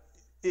it.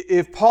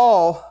 If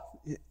Paul...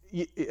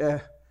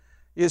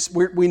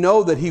 we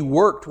know that he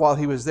worked while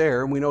he was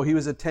there, and we know he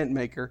was a tent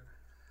maker.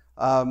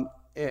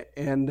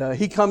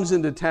 He comes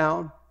into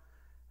town.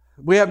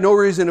 We have no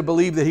reason to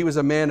believe that he was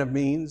a man of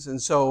means,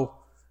 and so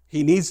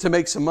he needs to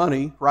make some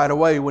money right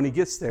away when he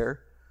gets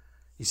there.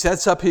 He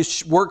sets up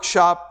his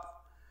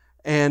workshop,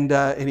 and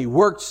he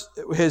works,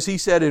 as he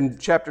said in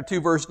chapter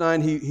 2, verse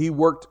 9, he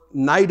worked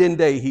night and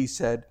day, he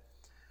said.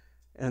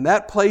 And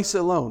that place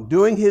alone,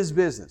 doing his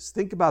business.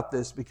 Think about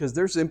this, because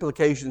there's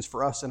implications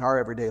for us in our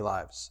everyday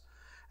lives.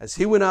 As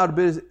he went out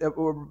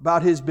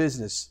about his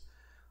business,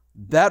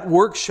 that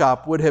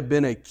workshop would have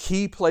been a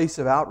key place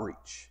of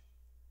outreach.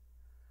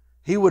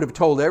 He would have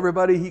told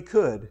everybody he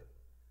could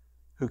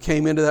who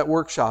came into that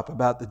workshop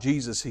about the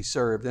Jesus he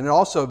served. And it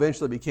also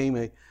eventually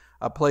became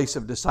a place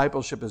of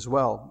discipleship as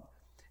well.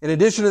 In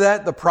addition to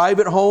that, the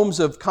private homes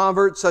of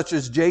converts such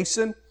as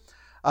Jason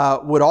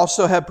would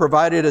also have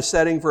provided a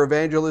setting for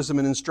evangelism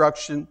and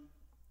instruction.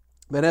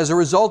 But as a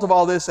result of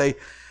all this, a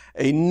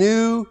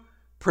new,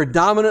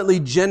 predominantly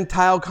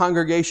Gentile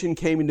congregation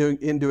came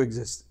into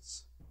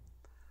existence.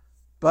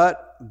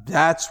 But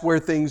that's where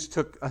things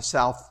took a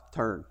south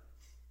turn.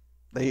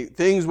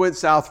 Things went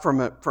south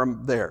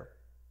from there.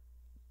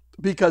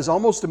 Because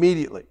almost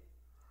immediately,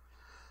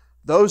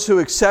 those who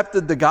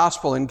accepted the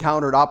gospel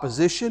encountered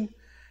opposition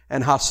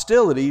and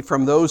hostility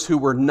from those who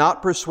were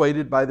not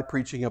persuaded by the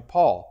preaching of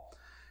Paul.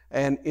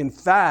 And in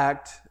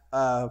fact,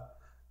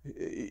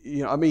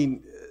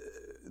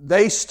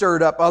 they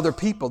stirred up other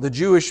people, the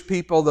Jewish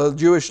people, the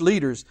Jewish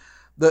leaders.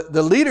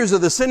 The leaders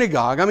of the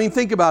synagogue,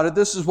 think about it,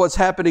 this is what's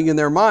happening in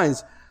their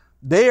minds.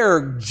 They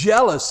are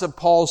jealous of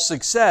Paul's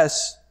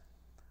success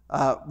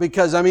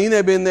because,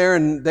 they've been there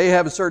and they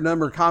have a certain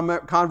number of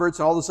converts,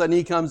 and all of a sudden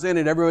he comes in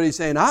and everybody's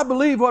saying, I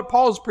believe what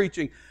Paul's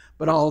preaching.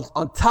 But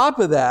on top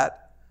of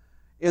that,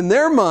 in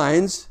their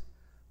minds,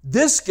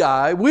 this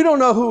guy, we don't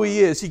know who he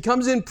is. He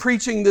comes in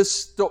preaching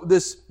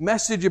this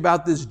message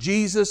about this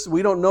Jesus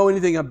we don't know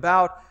anything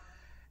about,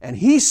 and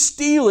he's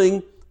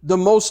stealing the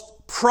most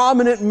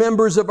prominent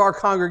members of our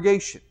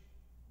congregation.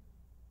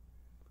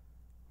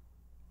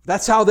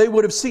 That's how they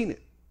would have seen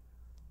it.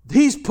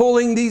 He's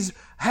pulling these,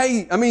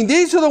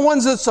 these are the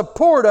ones that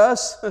support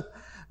us.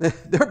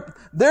 They're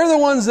the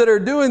ones that are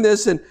doing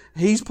this, and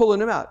he's pulling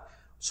them out.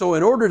 So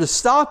in order to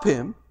stop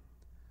him,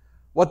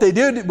 what they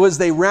did was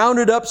they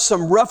rounded up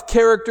some rough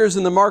characters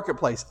in the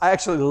marketplace. I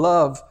actually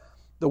love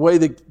the way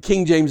the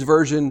King James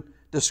Version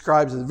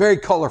describes it. Very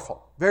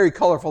colorful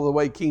the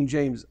way King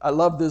James. I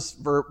love this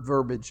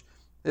verbiage.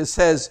 It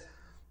says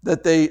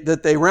that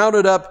they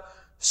rounded up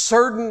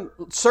certain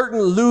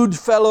lewd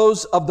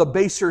fellows of the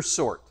baser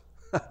sort.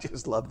 I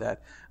just love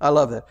that. I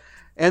love that.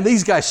 And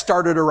these guys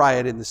started a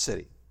riot in the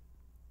city.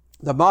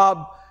 The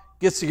mob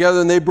gets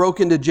together and they broke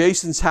into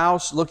Jason's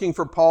house looking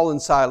for Paul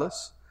and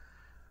Silas.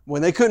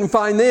 When they couldn't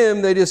find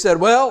them, they just said,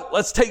 well,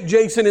 let's take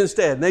Jason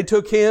instead. And they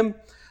took him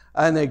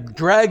and they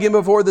dragged him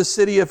before the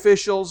city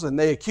officials, and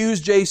they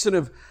accused Jason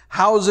of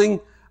housing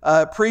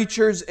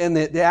preachers. And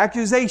the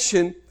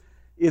accusation,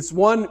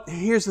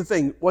 here's the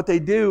thing, what they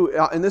do,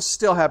 and this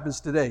still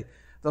happens today,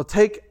 they'll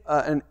take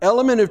an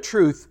element of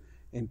truth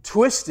and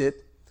twist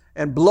it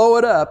and blow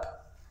it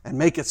up and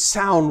make it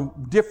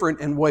sound different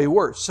and way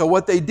worse. So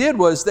what they did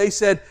was they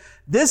said,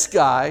 this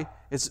guy,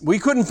 we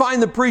couldn't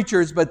find the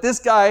preachers, but this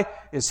guy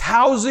is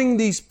housing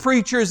these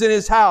preachers in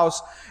his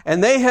house,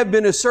 and they have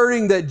been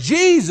asserting that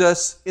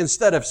Jesus,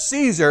 instead of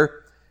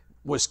Caesar,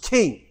 was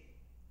king.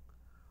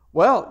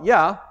 Well,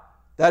 yeah,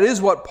 that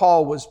is what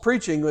Paul was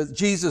preaching, with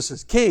Jesus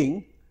as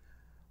king,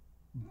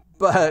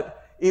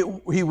 but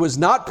he was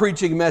not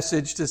preaching a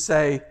message to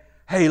say,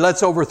 hey,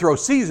 let's overthrow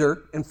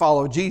Caesar and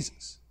follow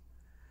Jesus.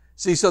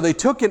 See, so they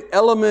took an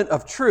element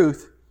of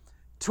truth,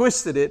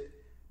 twisted it,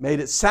 made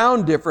it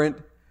sound different,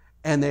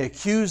 and they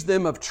accused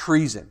them of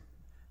treason.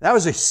 That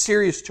was a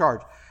serious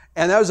charge.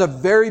 And that was a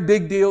very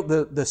big deal.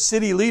 The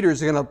city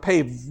leaders are going to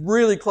pay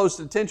really close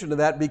attention to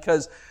that,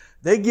 because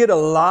they get a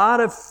lot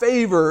of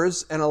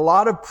favors and a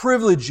lot of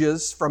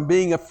privileges from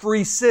being a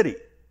free city.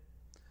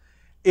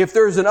 If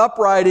there's an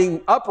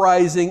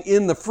uprising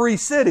in the free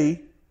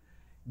city,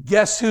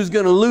 guess who's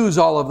going to lose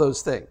all of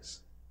those things?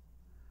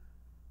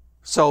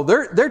 So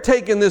they're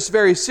taking this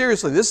very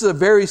seriously. This is a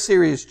very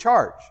serious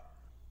charge.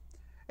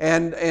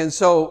 And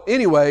so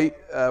anyway,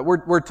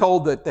 we're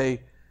told that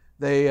they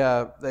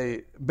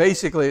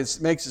basically, it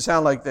makes it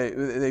sound like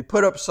they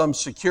put up some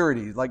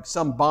security, like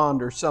some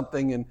bond or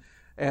something,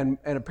 and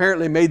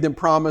apparently made them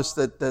promise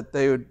that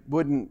they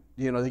wouldn't,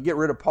 they get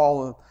rid of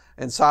Paul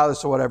and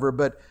Silas or whatever.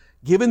 But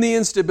given the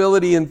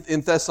instability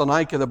in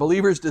Thessalonica, the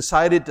believers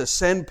decided to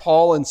send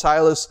Paul and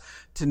Silas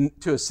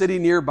to a city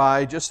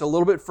nearby, just a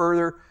little bit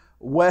further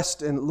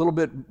west and a little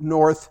bit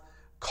north,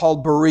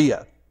 called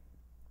Berea.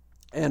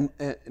 And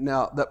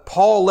now that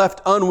Paul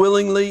left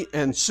unwillingly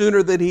and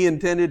sooner than he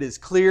intended is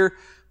clear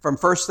from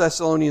 1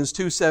 Thessalonians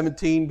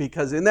 2:17,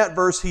 because in that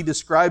verse he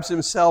describes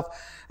himself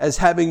as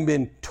having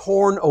been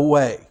torn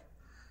away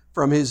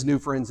from his new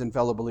friends and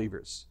fellow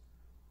believers.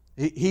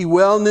 He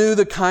well knew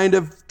the kind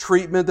of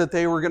treatment that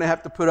they were going to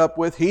have to put up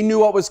with. He knew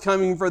what was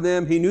coming for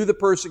them. He knew the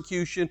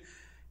persecution,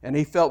 and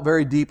he felt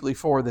very deeply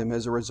for them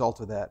as a result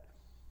of that.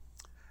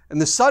 And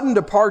the sudden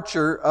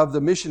departure of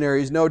the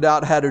missionaries no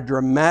doubt had a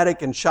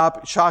dramatic and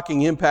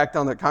shocking impact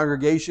on the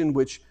congregation,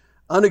 which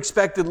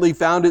unexpectedly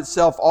found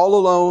itself all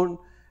alone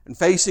and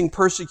facing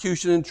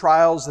persecution and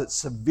trials that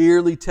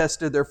severely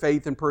tested their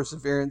faith and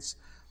perseverance.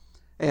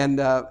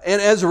 And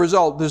as a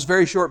result, this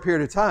very short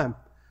period of time,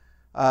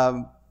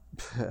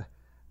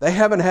 they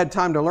haven't had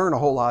time to learn a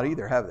whole lot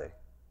either, have they?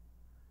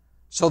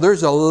 So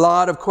there's a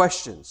lot of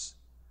questions.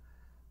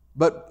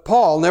 But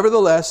Paul,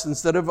 nevertheless,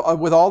 instead of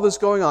with all this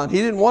going on, he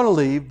didn't want to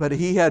leave, but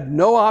he had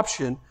no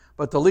option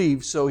but to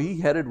leave, so he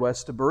headed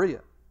west to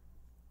Berea.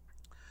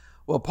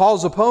 Well,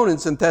 Paul's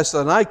opponents in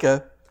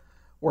Thessalonica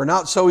were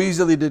not so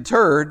easily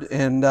deterred,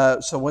 and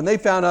so when they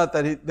found out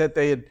that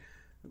they had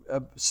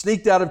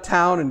sneaked out of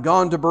town and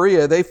gone to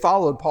Berea, they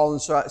followed Paul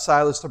and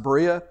Silas to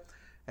Berea.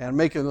 And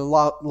making a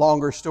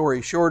longer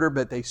story shorter,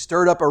 but they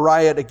stirred up a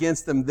riot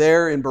against them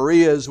there in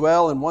Berea as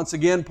well. And once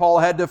again, Paul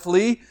had to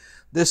flee.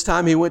 This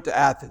time he went to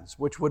Athens,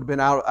 which would have been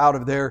out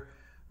of their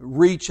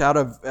reach, out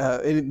of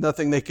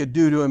nothing they could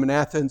do to him in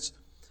Athens.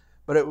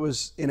 But it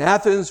was in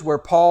Athens where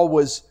Paul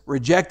was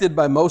rejected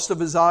by most of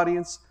his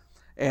audience,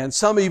 and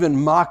some even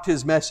mocked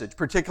his message,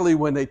 particularly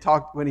when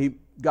he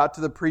got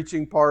to the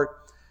preaching part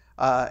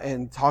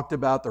and talked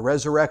about the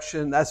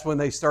resurrection. That's when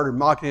they started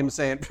mocking him,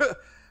 saying,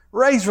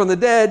 "Raised from the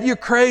dead, you're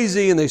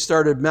crazy." And they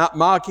started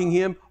mocking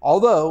him,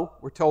 although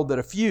we're told that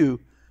a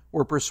few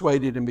were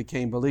persuaded and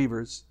became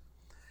believers.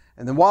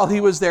 And then while he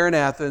was there in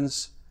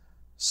Athens,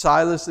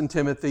 Silas and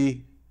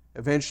Timothy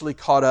eventually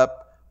caught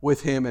up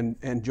with him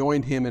and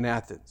joined him in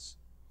Athens.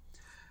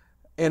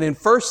 And in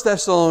 1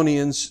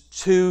 Thessalonians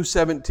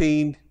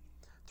 2:17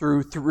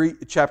 through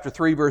chapter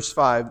 3, verse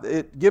 5,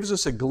 it gives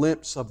us a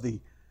glimpse of the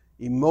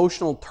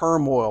emotional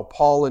turmoil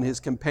Paul and his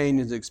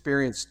companions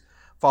experienced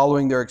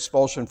following their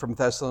expulsion from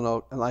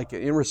Thessalonica.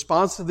 In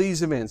response to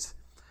these events,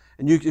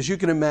 and as you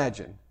can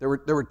imagine, there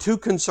were two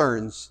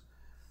concerns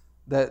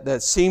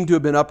that seemed to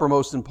have been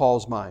uppermost in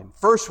Paul's mind.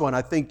 First one,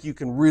 I think you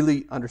can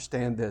really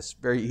understand this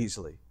very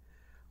easily.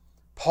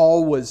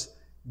 Paul was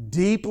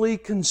deeply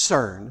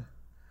concerned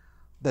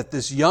that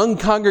this young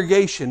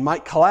congregation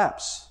might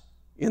collapse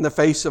in the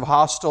face of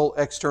hostile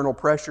external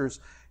pressures.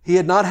 He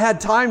had not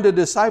had time to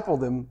disciple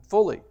them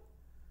fully.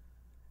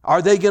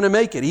 Are they going to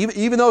make it?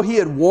 Even though he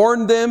had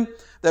warned them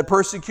that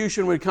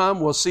persecution would come,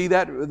 we'll see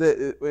that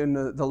in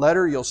the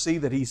letter. You'll see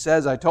that he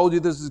says, "I told you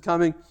this is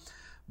coming."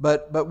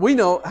 But we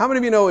know, how many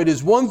of you know it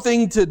is one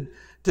thing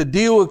to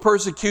deal with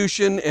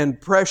persecution and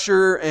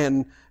pressure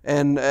and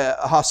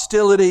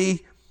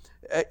hostility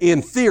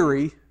in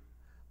theory,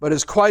 but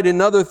it's quite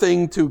another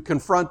thing to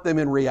confront them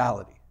in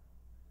reality.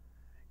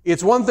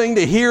 It's one thing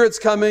to hear it's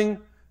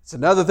coming. It's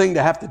another thing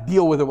to have to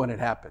deal with it when it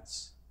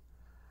happens.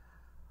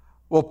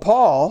 Well,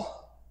 Paul,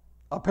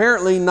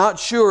 apparently not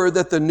sure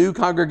that the new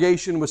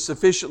congregation was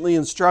sufficiently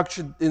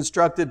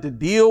instructed to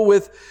deal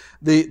with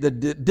the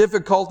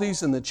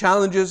difficulties and the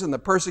challenges and the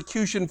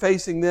persecution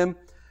facing them,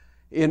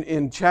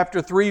 in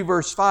chapter 3,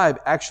 verse 5,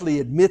 actually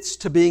admits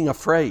to being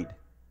afraid,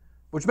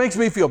 which makes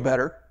me feel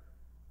better.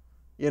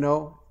 You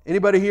know,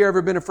 anybody here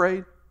ever been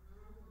afraid?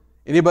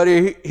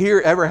 Anybody here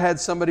ever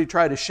had somebody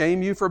try to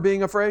shame you for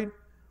being afraid?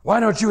 Why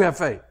don't you have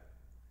faith?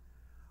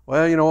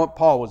 Well, you know what?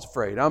 Paul was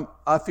afraid.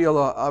 I feel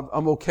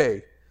I'm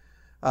okay.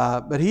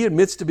 But he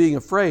admits to being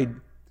afraid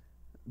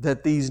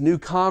that these new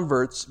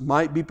converts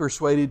might be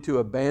persuaded to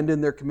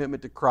abandon their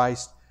commitment to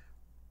Christ,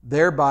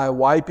 thereby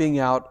wiping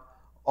out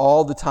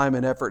all the time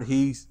and effort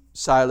he,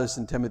 Silas,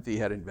 and Timothy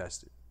had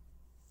invested.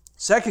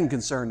 Second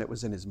concern that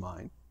was in his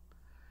mind,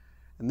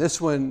 and this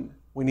one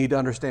we need to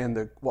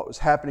understand what was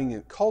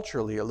happening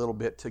culturally a little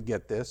bit to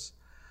get this,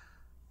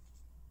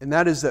 and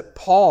that is that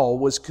Paul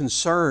was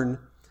concerned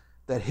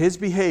that his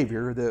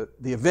behavior,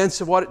 the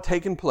events of what had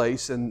taken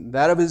place and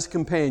that of his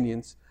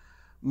companions,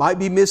 might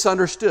be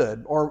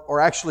misunderstood or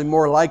actually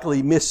more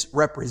likely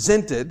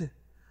misrepresented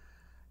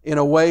in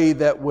a way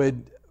that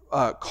would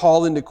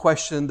call into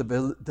question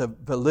the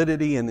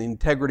validity and the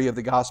integrity of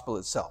the gospel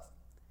itself.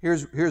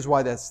 Here's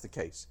why that's the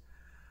case.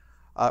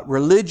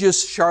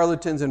 Religious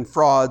charlatans and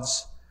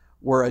frauds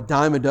were a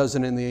dime a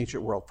dozen in the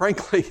ancient world.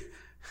 Frankly,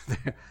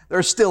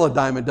 there's still a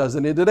dime a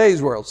dozen in today's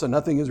world, so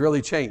nothing has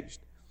really changed.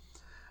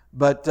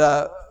 But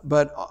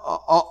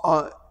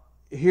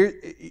here,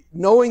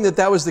 knowing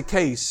that was the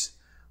case,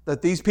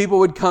 that these people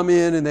would come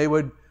in and they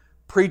would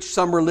preach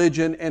some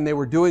religion and they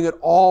were doing it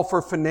all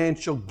for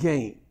financial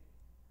gain.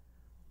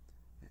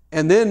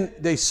 And then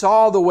they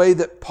saw the way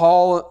that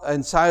Paul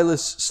and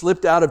Silas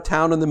slipped out of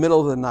town in the middle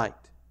of the night.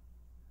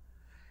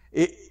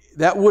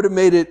 That would have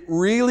made it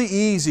really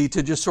easy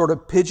to just sort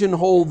of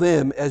pigeonhole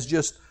them as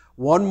just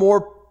one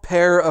more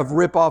pair of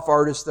rip-off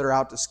artists that are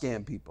out to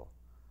scam people.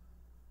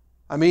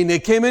 I mean, they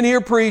came in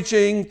here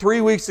preaching 3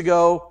 weeks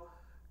ago,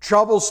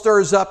 trouble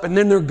stirs up, and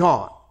then they're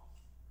gone.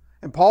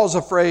 And Paul's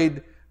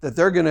afraid that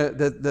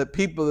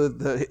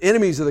the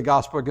enemies of the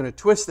gospel are going to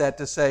twist that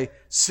to say,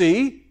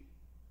 see,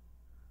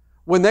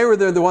 when they were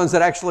the ones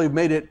that actually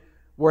made it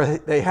where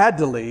they had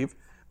to leave.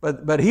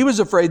 But he was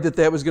afraid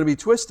that was going to be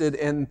twisted,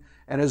 and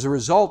as a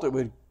result,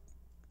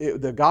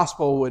 the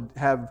gospel would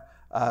have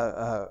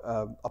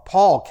a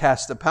pall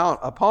cast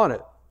upon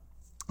it.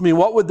 I mean,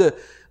 what would the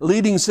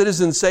leading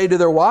citizens say to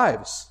their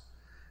wives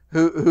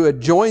who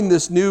had joined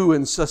this new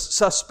and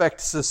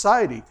suspect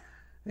society?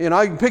 You know,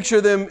 I can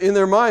picture them in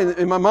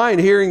my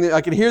mind,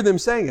 I can hear them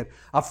saying it.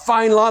 A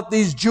fine lot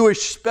these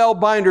Jewish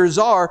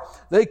spellbinders are.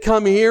 They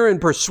come here and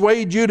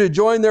persuade you to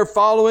join their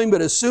following, but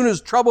as soon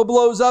as trouble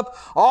blows up,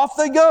 off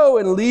they go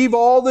and leave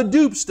all the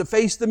dupes to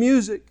face the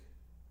music.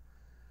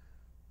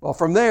 Well,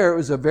 from there, it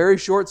was a very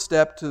short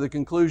step to the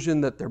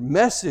conclusion that their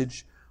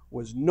message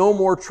was no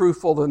more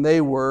truthful than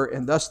they were,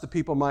 and thus the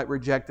people might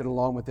reject it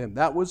along with them.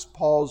 That was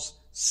Paul's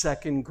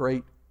second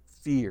great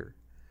fear.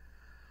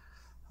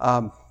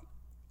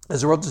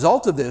 As a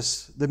result of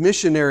this, the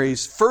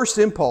missionaries' first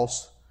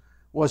impulse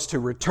was to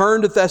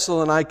return to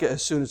Thessalonica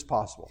as soon as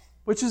possible,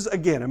 which is,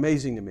 again,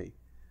 amazing to me.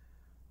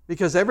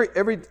 Because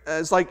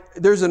it's like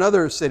there's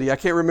another city, I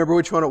can't remember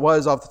which one it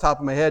was off the top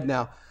of my head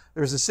now.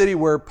 There's a city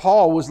where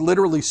Paul was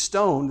literally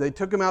stoned. They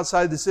took him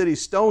outside the city,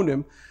 stoned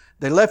him.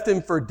 They left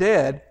him for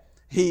dead.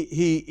 He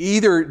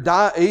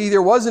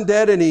either wasn't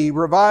dead and he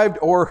revived,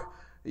 or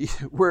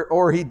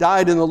he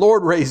died and the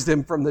Lord raised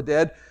him from the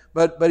dead.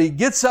 But he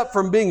gets up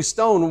from being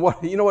stoned.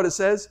 You know what it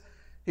says?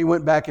 He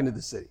went back into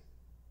the city.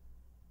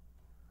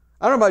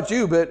 I don't know about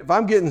you, but if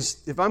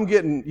I'm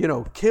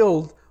getting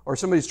killed, or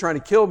somebody's trying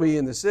to kill me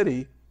in the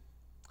city,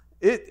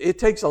 it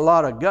takes a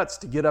lot of guts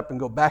to get up and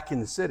go back in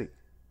the city.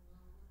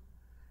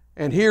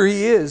 And here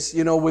he is,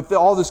 with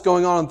all this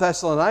going on in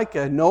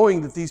Thessalonica,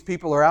 knowing that these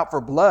people are out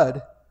for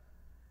blood.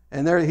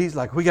 And he's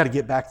like, we got to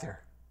get back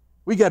there.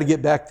 We got to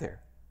get back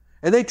there.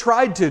 And they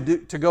tried to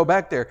go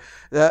back there.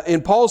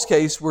 In Paul's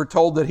case, we're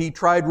told that he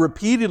tried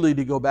repeatedly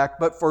to go back,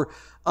 but for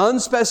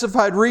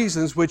unspecified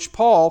reasons, which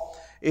Paul,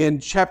 in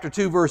chapter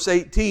 2, verse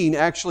 18,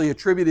 actually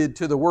attributed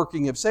to the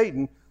working of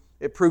Satan,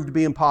 it proved to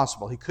be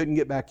impossible. He couldn't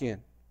get back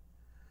in.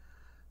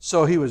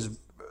 So he was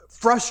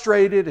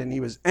frustrated and he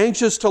was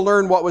anxious to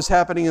learn what was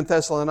happening in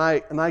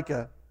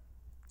Thessalonica.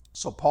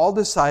 So Paul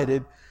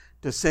decided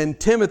to send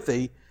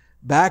Timothy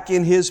back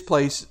in his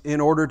place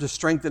in order to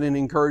strengthen and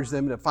encourage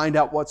them, to find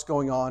out what's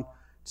going on, to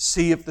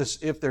see if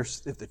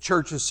the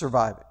church is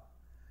surviving.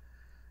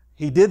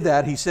 He did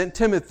that. He sent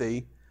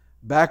Timothy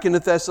back into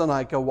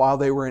Thessalonica while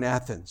they were in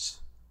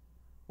Athens,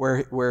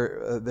 where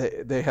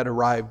they had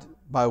arrived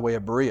by way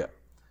of Berea.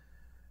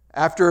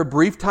 After a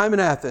brief time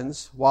in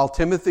Athens, while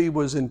Timothy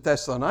was in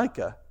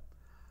Thessalonica,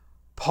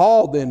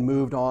 Paul then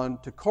moved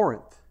on to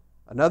Corinth,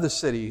 another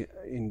city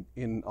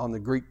on the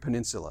Greek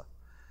peninsula.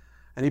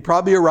 And he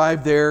probably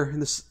arrived there in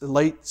the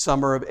late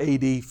summer of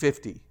AD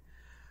 50,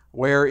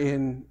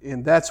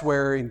 that's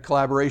where, in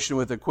collaboration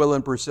with Aquila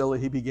and Priscilla,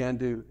 he began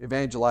to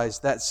evangelize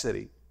that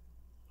city.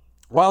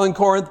 While in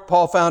Corinth,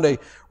 Paul found a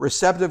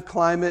receptive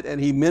climate, and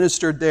he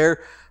ministered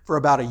there for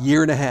about a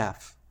year and a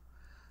half.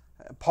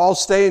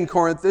 Paul's stay in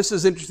Corinth, this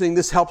is interesting.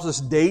 This helps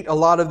us date a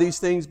lot of these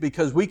things,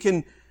 because we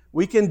can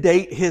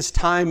date his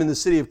time in the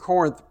city of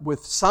Corinth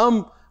with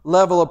some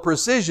level of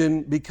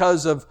precision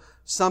because of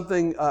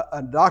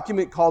a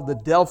document called the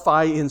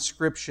Delphi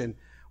inscription,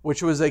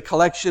 which was a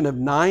collection of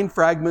 9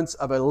 fragments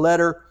of a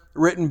letter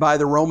written by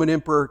the Roman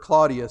Emperor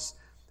Claudius.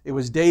 It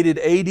was dated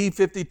AD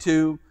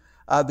 52.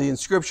 The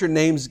inscription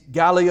names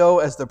Gallio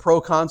as the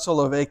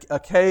proconsul of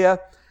Achaia,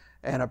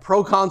 and a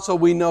proconsul,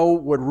 we know,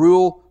 would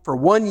rule for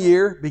 1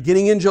 year,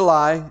 beginning in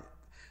July.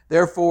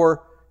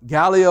 Therefore,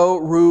 Gallio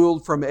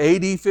ruled from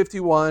AD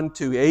 51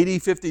 to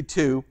AD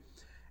 52,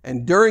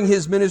 and during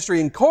his ministry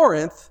in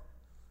Corinth,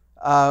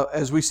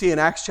 as we see in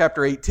Acts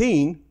chapter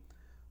 18,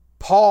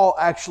 Paul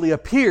actually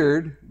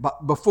appeared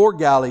before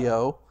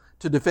Gallio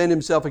to defend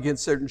himself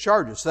against certain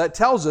charges. So that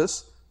tells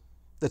us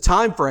the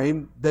time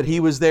frame that he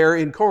was there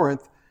in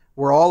Corinth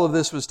where all of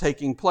this was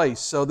taking place.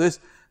 So this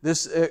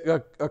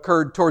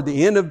occurred toward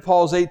the end of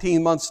Paul's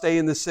 18-month stay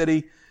in the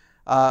city.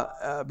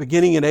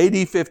 Beginning in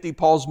AD 50,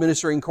 Paul's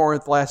ministry in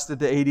Corinth lasted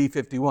to AD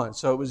 51.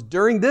 So it was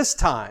during this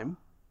time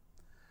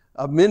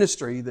of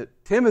ministry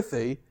that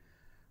Timothy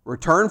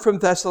returned from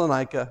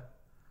Thessalonica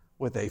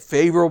with a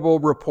favorable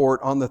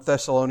report on the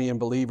Thessalonian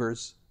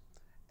believers,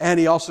 and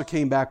he also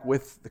came back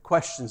with the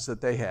questions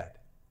that they had.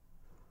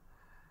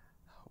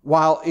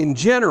 While in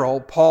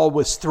general, Paul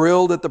was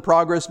thrilled at the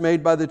progress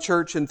made by the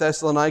church in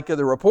Thessalonica,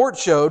 the report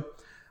showed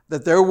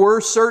that there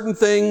were certain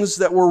things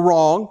that were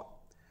wrong,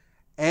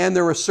 and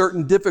there were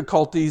certain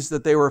difficulties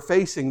that they were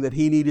facing that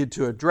he needed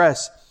to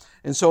address.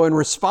 And so in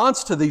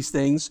response to these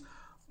things,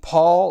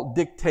 Paul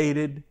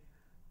dictated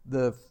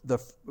the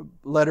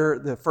letter,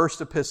 the first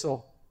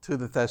epistle to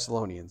the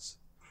Thessalonians.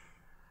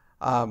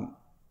 And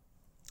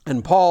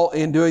Paul,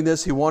 in doing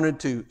this, he wanted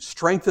to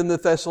strengthen the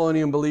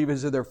Thessalonian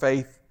believers of their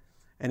faith,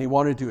 and he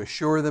wanted to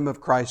assure them of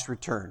Christ's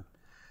return.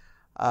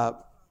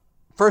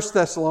 First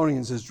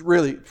Thessalonians is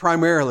really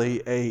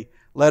primarily a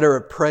letter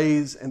of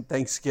praise and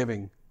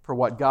thanksgiving for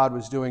what God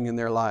was doing in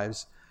their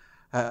lives.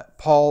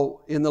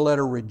 Paul, in the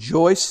letter,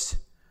 rejoiced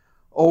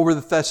over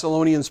the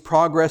Thessalonians'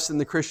 progress in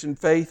the Christian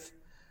faith.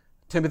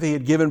 Timothy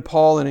had given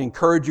Paul an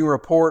encouraging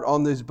report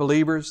on these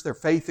believers. Their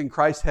faith in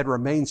Christ had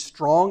remained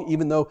strong,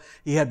 even though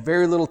he had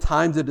very little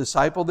time to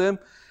disciple them.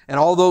 And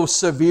although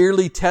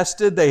severely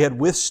tested, they had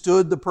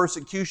withstood the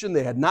persecution.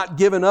 They had not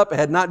given up,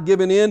 had not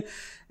given in.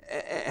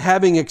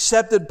 Having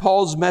accepted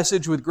Paul's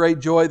message with great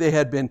joy, they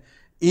had been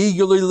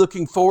eagerly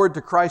looking forward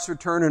to Christ's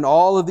return, and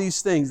all of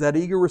these things. That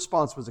eager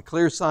response was a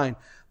clear sign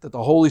that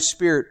the Holy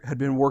Spirit had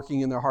been working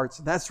in their hearts.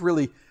 And that's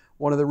really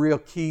one of the real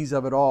keys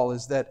of it all,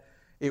 is that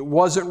it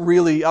wasn't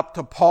really up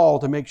to Paul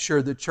to make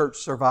sure the church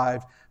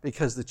survived,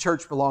 because the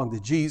church belonged to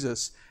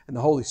Jesus. and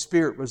the Holy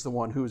Spirit was the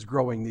one who was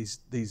growing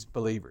these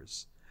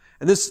believers.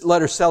 And this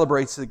letter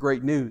celebrates the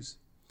great news.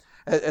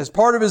 As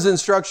part of his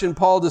instruction,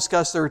 Paul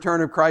discussed the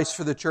return of Christ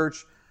for the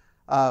church,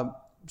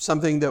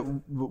 something that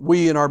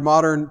we in our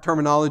modern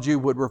terminology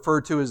would refer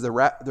to as the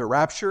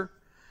rapture.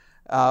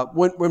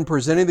 When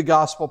presenting the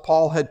gospel,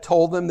 Paul had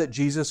told them that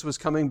Jesus was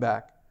coming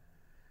back.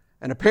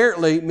 And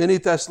apparently, many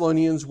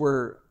Thessalonians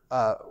were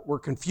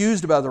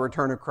confused about the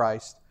return of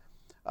Christ.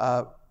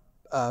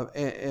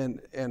 And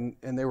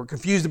they were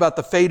confused about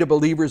the fate of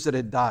believers that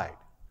had died.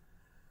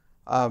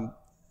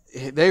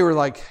 They were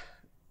like,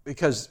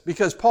 because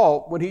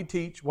Paul, when he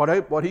teach,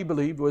 what he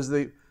believed was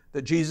that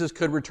Jesus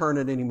could return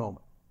at any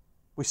moment.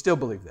 We still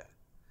believe that.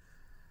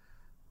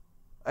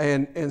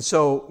 And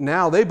so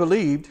now they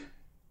believed,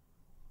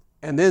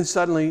 and then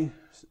suddenly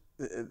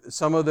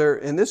some of their,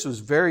 and this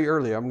was very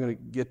early, I'm going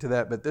to get to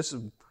that, but this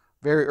is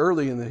very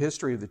early in the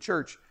history of the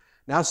church.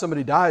 Now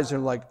somebody dies, they're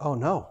like, oh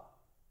no.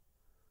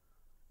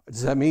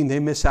 Does that mean they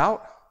miss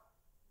out?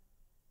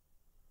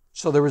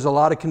 So there was a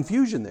lot of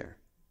confusion there.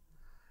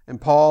 And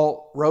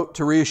Paul wrote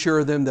to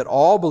reassure them that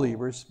all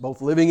believers,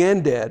 both living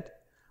and dead,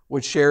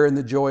 would share in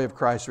the joy of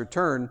Christ's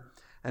return.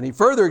 And he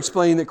further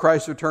explained that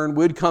Christ's return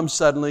would come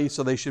suddenly,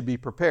 so they should be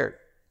prepared.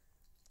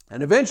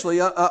 And eventually,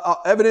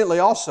 evidently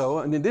also,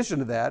 in addition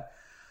to that,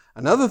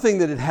 another thing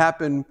that had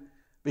happened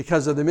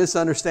because of the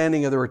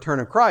misunderstanding of the return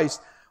of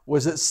Christ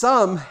was that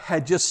some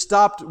had just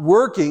stopped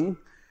working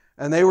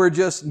and they were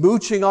just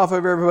mooching off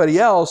of everybody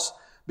else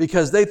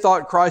because they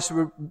thought Christ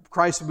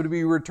would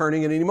be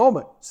returning at any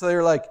moment. So they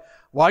were like,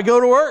 why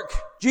go to work?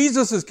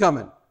 Jesus is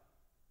coming.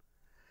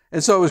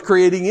 And so it was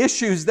creating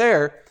issues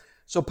there.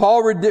 So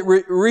Paul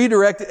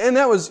redirected, and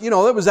that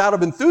was out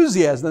of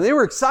enthusiasm. And they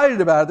were excited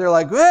about it. They're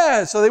like,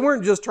 yeah. So they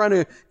weren't just trying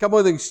to come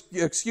up with an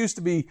excuse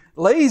to be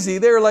lazy.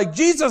 They were like,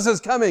 Jesus is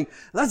coming.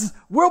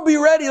 We'll be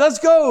ready. Let's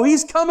go.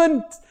 He's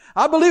coming.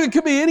 I believe it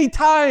could be any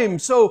time.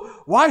 So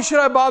why should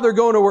I bother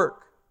going to work?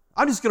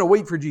 I'm just going to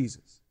wait for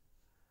Jesus.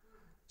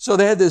 So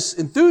they had this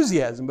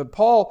enthusiasm, but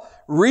Paul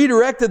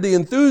redirected the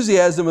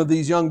enthusiasm of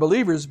these young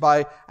believers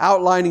by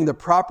outlining the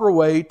proper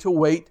way to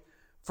wait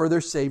for their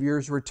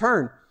Savior's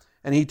return.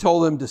 And he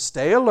told them to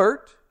stay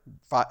alert,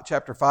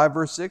 chapter 5,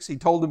 verse 6. He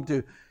told them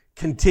to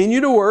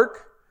continue to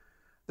work.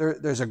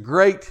 There's a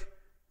great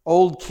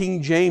old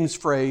King James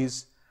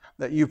phrase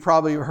that you've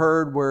probably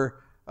heard where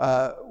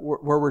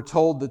we're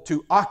told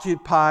to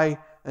occupy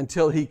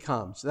until he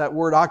comes. That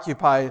word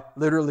occupy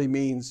literally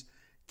means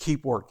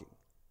keep working.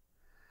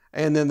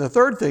 And then the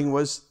third thing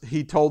was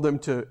he told them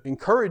to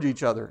encourage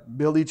each other,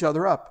 build each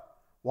other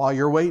up while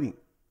you're waiting.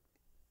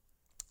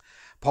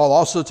 Paul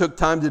also took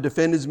time to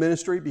defend his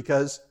ministry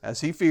because, as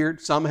he feared,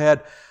 some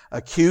had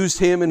accused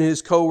him and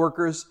his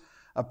co-workers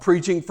of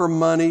preaching for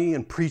money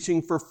and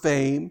preaching for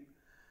fame.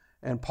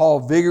 And Paul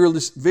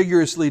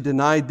vigorously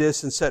denied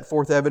this and set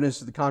forth evidence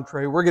to the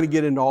contrary. We're going to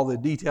get into all the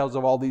details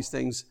of all these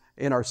things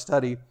in our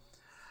study.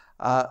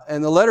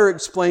 And the letter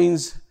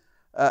explains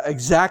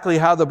exactly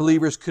how the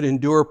believers could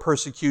endure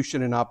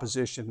persecution and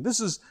opposition. This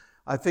is,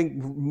 I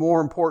think,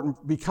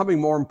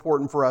 becoming more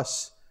important for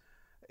us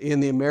in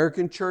the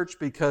American church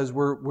because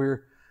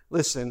I'm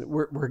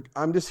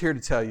just here to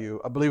tell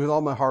you, I believe with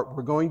all my heart,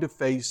 we're going to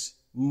face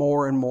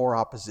more and more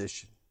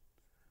opposition.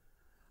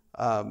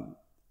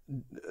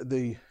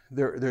 The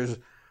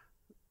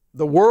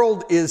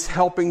world is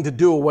helping to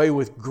do away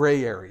with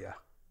gray area.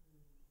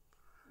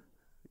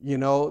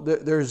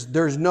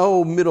 There's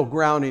no middle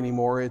ground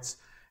anymore.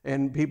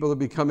 And people are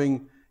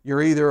becoming,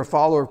 you're either a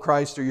follower of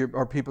Christ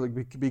or people are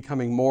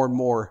becoming more and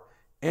more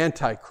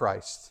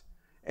anti-Christ,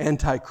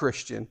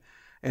 anti-Christian.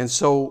 And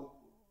so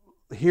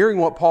hearing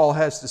what Paul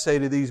has to say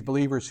to these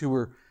believers who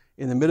were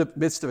in the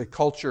midst of a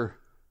culture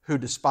who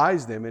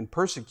despised them and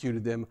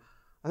persecuted them,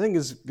 I think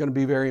is going to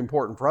be very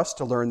important for us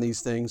to learn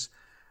these things.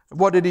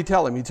 What did he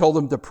tell them? He told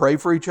them to pray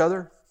for each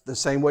other the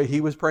same way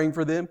he was praying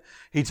for them.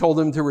 He told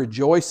them to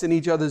rejoice in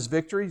each other's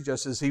victories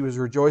just as he was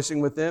rejoicing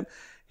with them.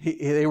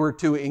 They were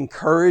to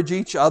encourage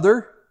each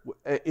other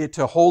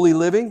to holy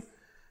living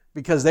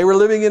because they were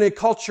living in a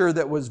culture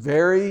that was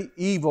very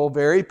evil,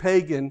 very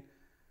pagan,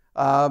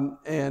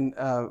 and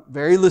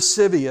very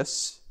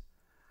lascivious.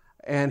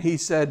 And he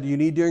said, you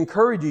need to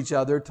encourage each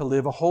other to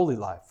live a holy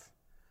life,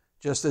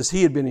 just as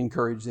he had been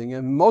encouraging.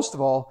 And most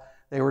of all,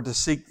 they were to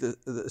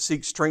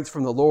seek strength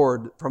from the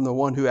Lord, from the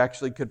one who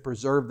actually could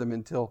preserve them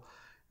until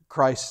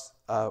Christ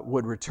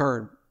would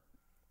return.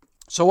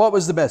 So what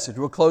was the message?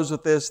 We'll close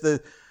with this.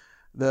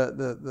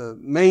 The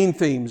main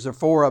themes, there are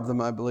four of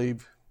them, I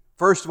believe.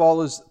 First of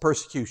all is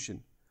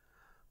persecution.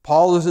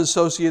 Paul and his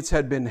associates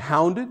had been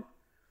hounded.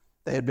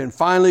 They had been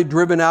finally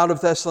driven out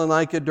of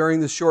Thessalonica during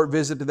the short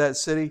visit to that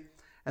city.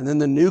 And then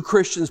the new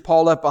Christians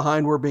Paul left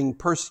behind were being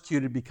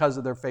persecuted because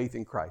of their faith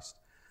in Christ.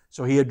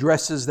 So he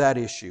addresses that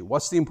issue.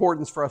 What's the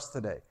importance for us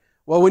today?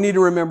 Well, we need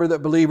to remember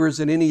that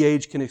believers in any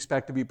age can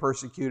expect to be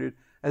persecuted.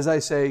 As I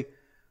say,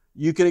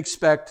 you can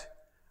expect,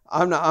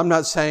 I'm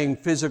not saying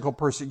physical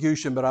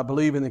persecution, but I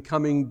believe in the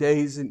coming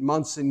days and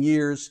months and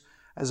years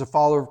as a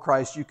follower of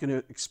Christ, you can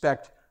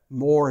expect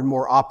more and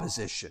more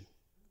opposition.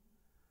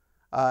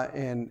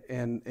 and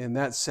in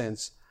that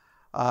sense.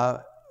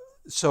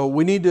 So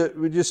we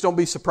just don't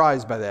be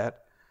surprised by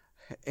that.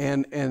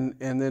 And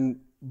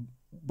then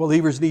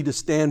believers need to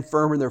stand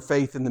firm in their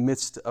faith in the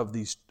midst of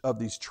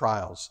these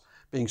trials,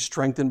 being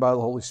strengthened by the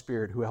Holy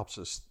Spirit who helps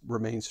us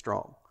remain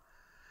strong.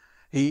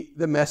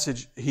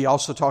 He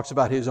also talks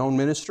about his own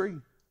ministry.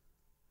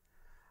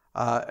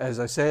 As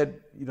I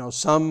said,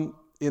 some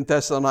in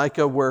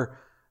Thessalonica were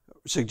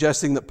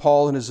suggesting that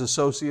Paul and his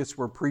associates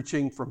were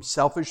preaching from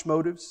selfish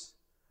motives.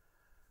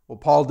 Well,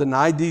 Paul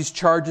denied these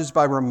charges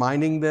by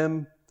reminding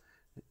them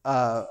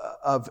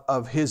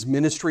of his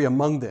ministry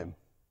among them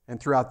and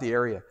throughout the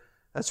area.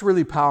 That's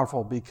really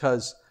powerful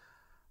because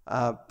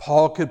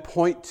Paul could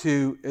point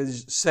to and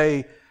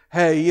say,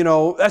 hey, he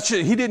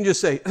didn't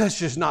just say, that's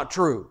just not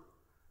true.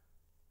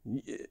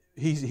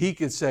 He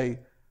could say,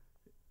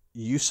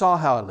 you saw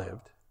how I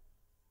lived.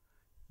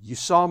 You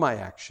saw my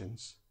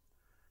actions.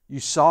 You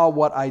saw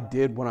what I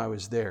did when I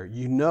was there.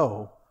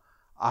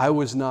 I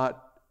was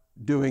not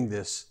doing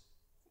this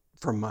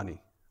for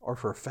money or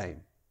for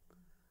fame.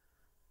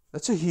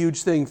 That's a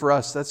huge thing for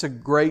us. That's a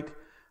great,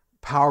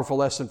 powerful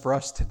lesson for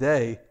us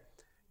today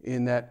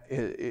in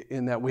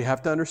that we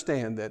have to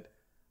understand that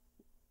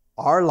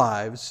our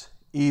lives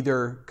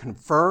either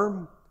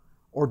confirm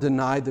or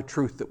deny the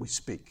truth that we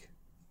speak.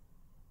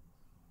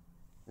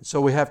 And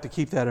so we have to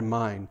keep that in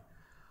mind.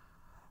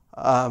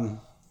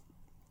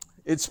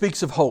 It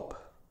speaks of hope.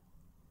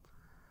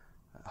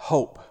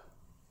 Hope.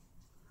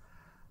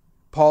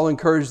 Paul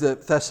encouraged the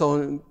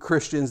Thessalonian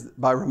Christians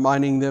by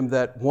reminding them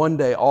that one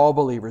day all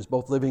believers,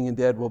 both living and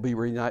dead, will be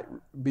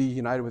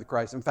united with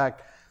Christ. In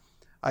fact,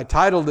 I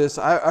titled this,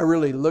 I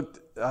really looked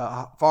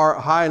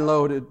high and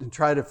low to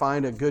try to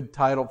find a good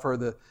title for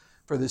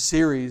the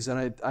series,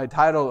 and I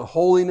titled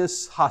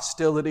Holiness,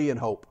 Hostility, and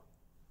Hope.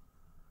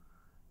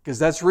 Because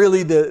that's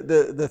really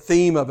the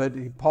theme of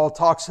it. Paul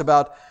talks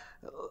about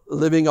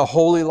living a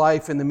holy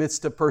life in the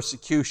midst of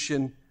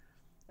persecution.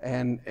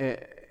 And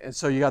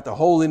so you got the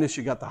holiness,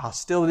 you got the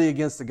hostility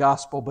against the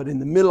gospel, but in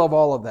the middle of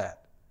all of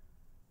that,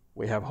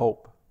 we have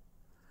hope.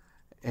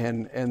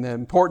 And the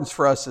importance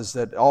for us is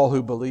that all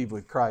who believe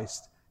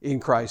in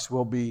Christ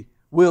will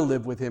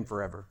live with Him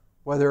forever.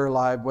 Whether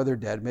alive, whether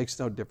dead, it makes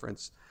no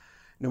difference.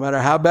 No matter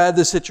how bad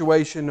the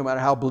situation, no matter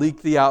how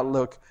bleak the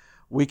outlook,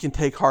 we can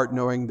take heart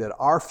knowing that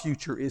our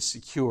future is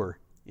secure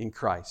in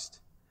Christ.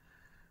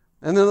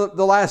 And then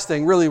the last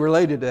thing really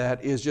related to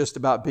that is just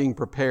about being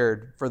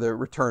prepared for the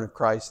return of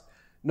Christ.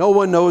 No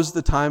one knows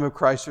the time of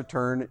Christ's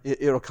return.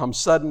 It'll come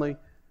suddenly.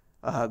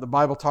 The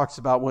Bible talks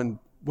about when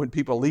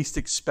people least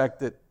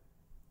expect it.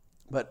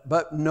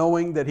 But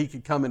knowing that He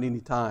could come at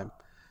any time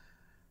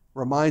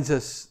reminds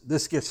us,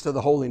 this gets to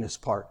the holiness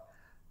part.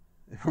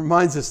 It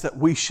reminds us that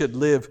we should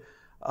live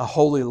a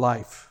holy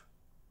life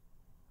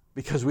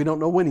because we don't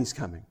know when He's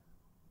coming.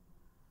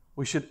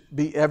 We should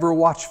be ever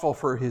watchful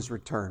for His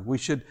return. We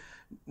should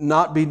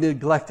not be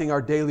neglecting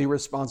our daily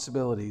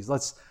responsibilities.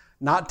 Let's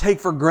not take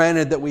for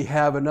granted that we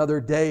have another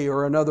day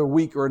or another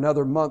week or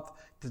another month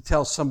to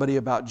tell somebody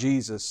about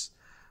Jesus.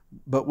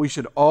 But we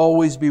should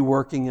always be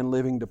working and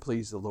living to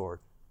please the Lord.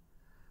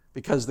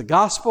 Because the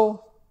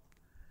gospel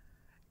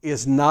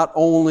is not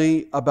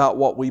only about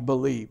what we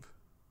believe,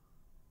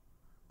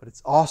 but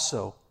it's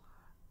also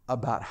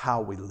about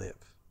how we live.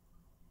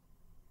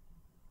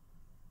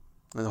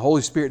 And the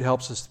Holy Spirit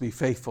helps us to be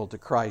faithful to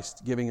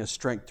Christ, giving us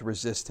strength to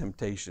resist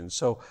temptation.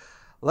 So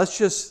let's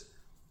just,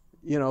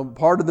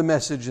 part of the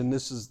message, and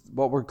this is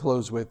what we're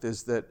closed with,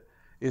 is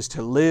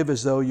to live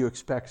as though you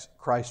expect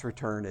Christ's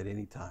return at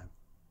any time.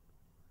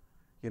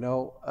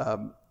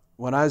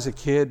 When I was a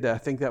kid, I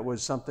think that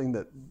was something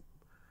that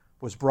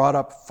was brought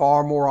up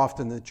far more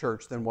often in the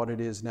church than what it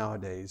is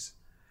nowadays.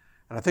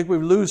 And I think we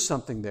lose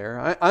something there.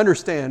 I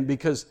understand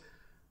because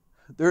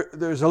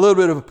there's a little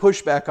bit of a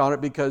pushback on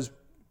it because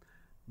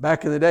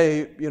back in the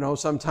day,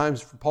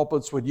 sometimes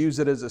pulpits would use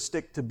it as a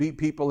stick to beat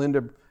people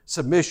into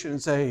submission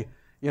and say,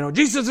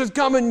 Jesus is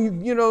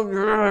coming,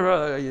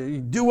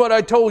 you do what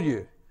I told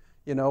you,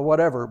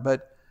 whatever.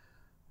 But,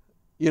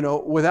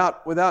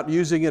 without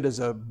using it as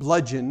a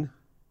bludgeon,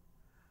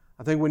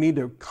 I think we need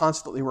to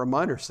constantly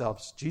remind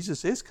ourselves,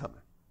 Jesus is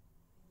coming.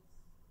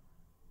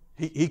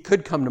 He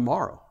could come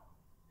tomorrow.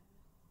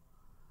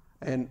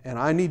 And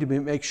I need to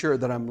make sure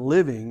that I'm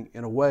living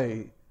in a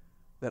way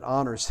that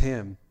honors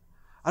Him.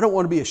 I don't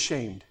want to be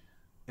ashamed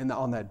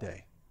on that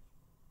day.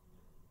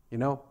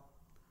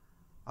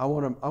 I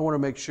want to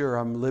make sure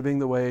I'm living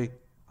the way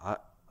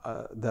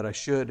that I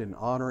should and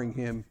honoring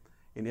Him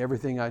in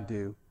everything I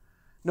do,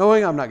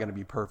 knowing I'm not going to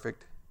be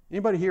perfect.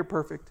 Anybody here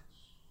perfect?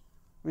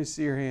 Let me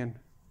see your hand.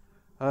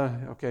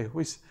 Okay,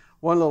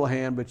 one little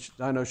hand, but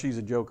I know she's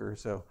a joker.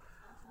 So,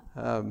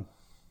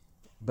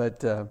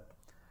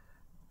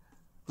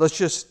 let's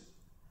just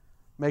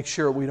make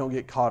sure we don't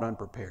get caught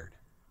unprepared.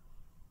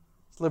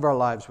 Let's live our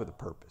lives with a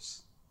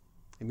purpose.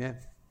 Amen.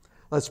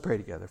 Let's pray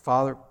together.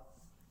 Father,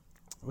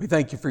 we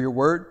thank You for Your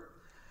word.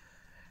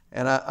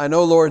 And I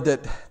know, Lord,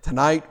 that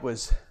tonight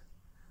was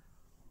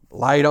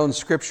light on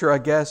Scripture, I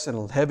guess,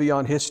 and heavy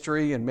on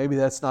history, and maybe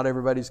that's not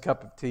everybody's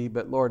cup of tea.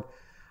 But, Lord,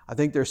 I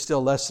think there's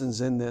still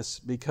lessons in this,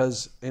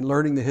 because in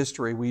learning the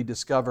history, we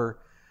discover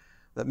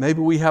that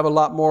maybe we have a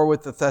lot more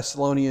with the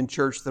Thessalonian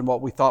church than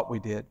what we thought we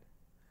did.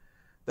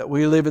 That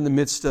we live in the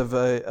midst of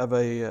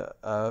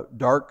a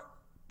dark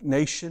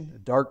nation, a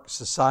dark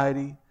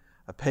society,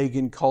 a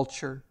pagan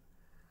culture.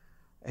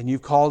 And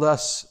you've called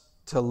us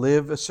to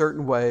live a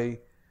certain way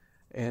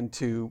and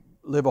to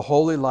live a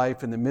holy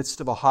life in the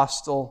midst of a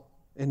hostile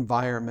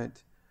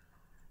environment,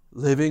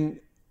 living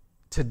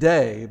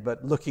today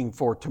but looking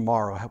for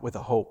tomorrow with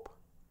a hope.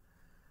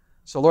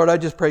 So Lord, I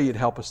just pray You'd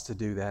help us to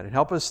do that and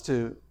help us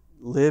to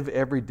live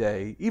every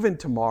day, even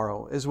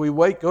tomorrow. As we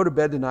go to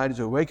bed tonight, as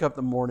we wake up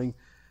in the morning,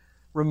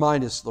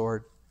 remind us,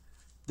 Lord,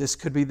 this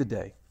could be the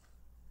day.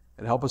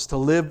 And help us to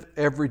live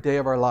every day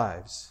of our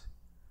lives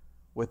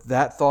with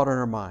that thought in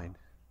our mind,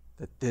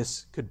 that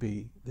this could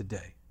be the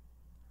day.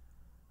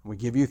 We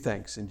give You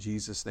thanks. In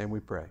Jesus' name we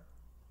pray.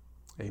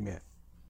 Amen.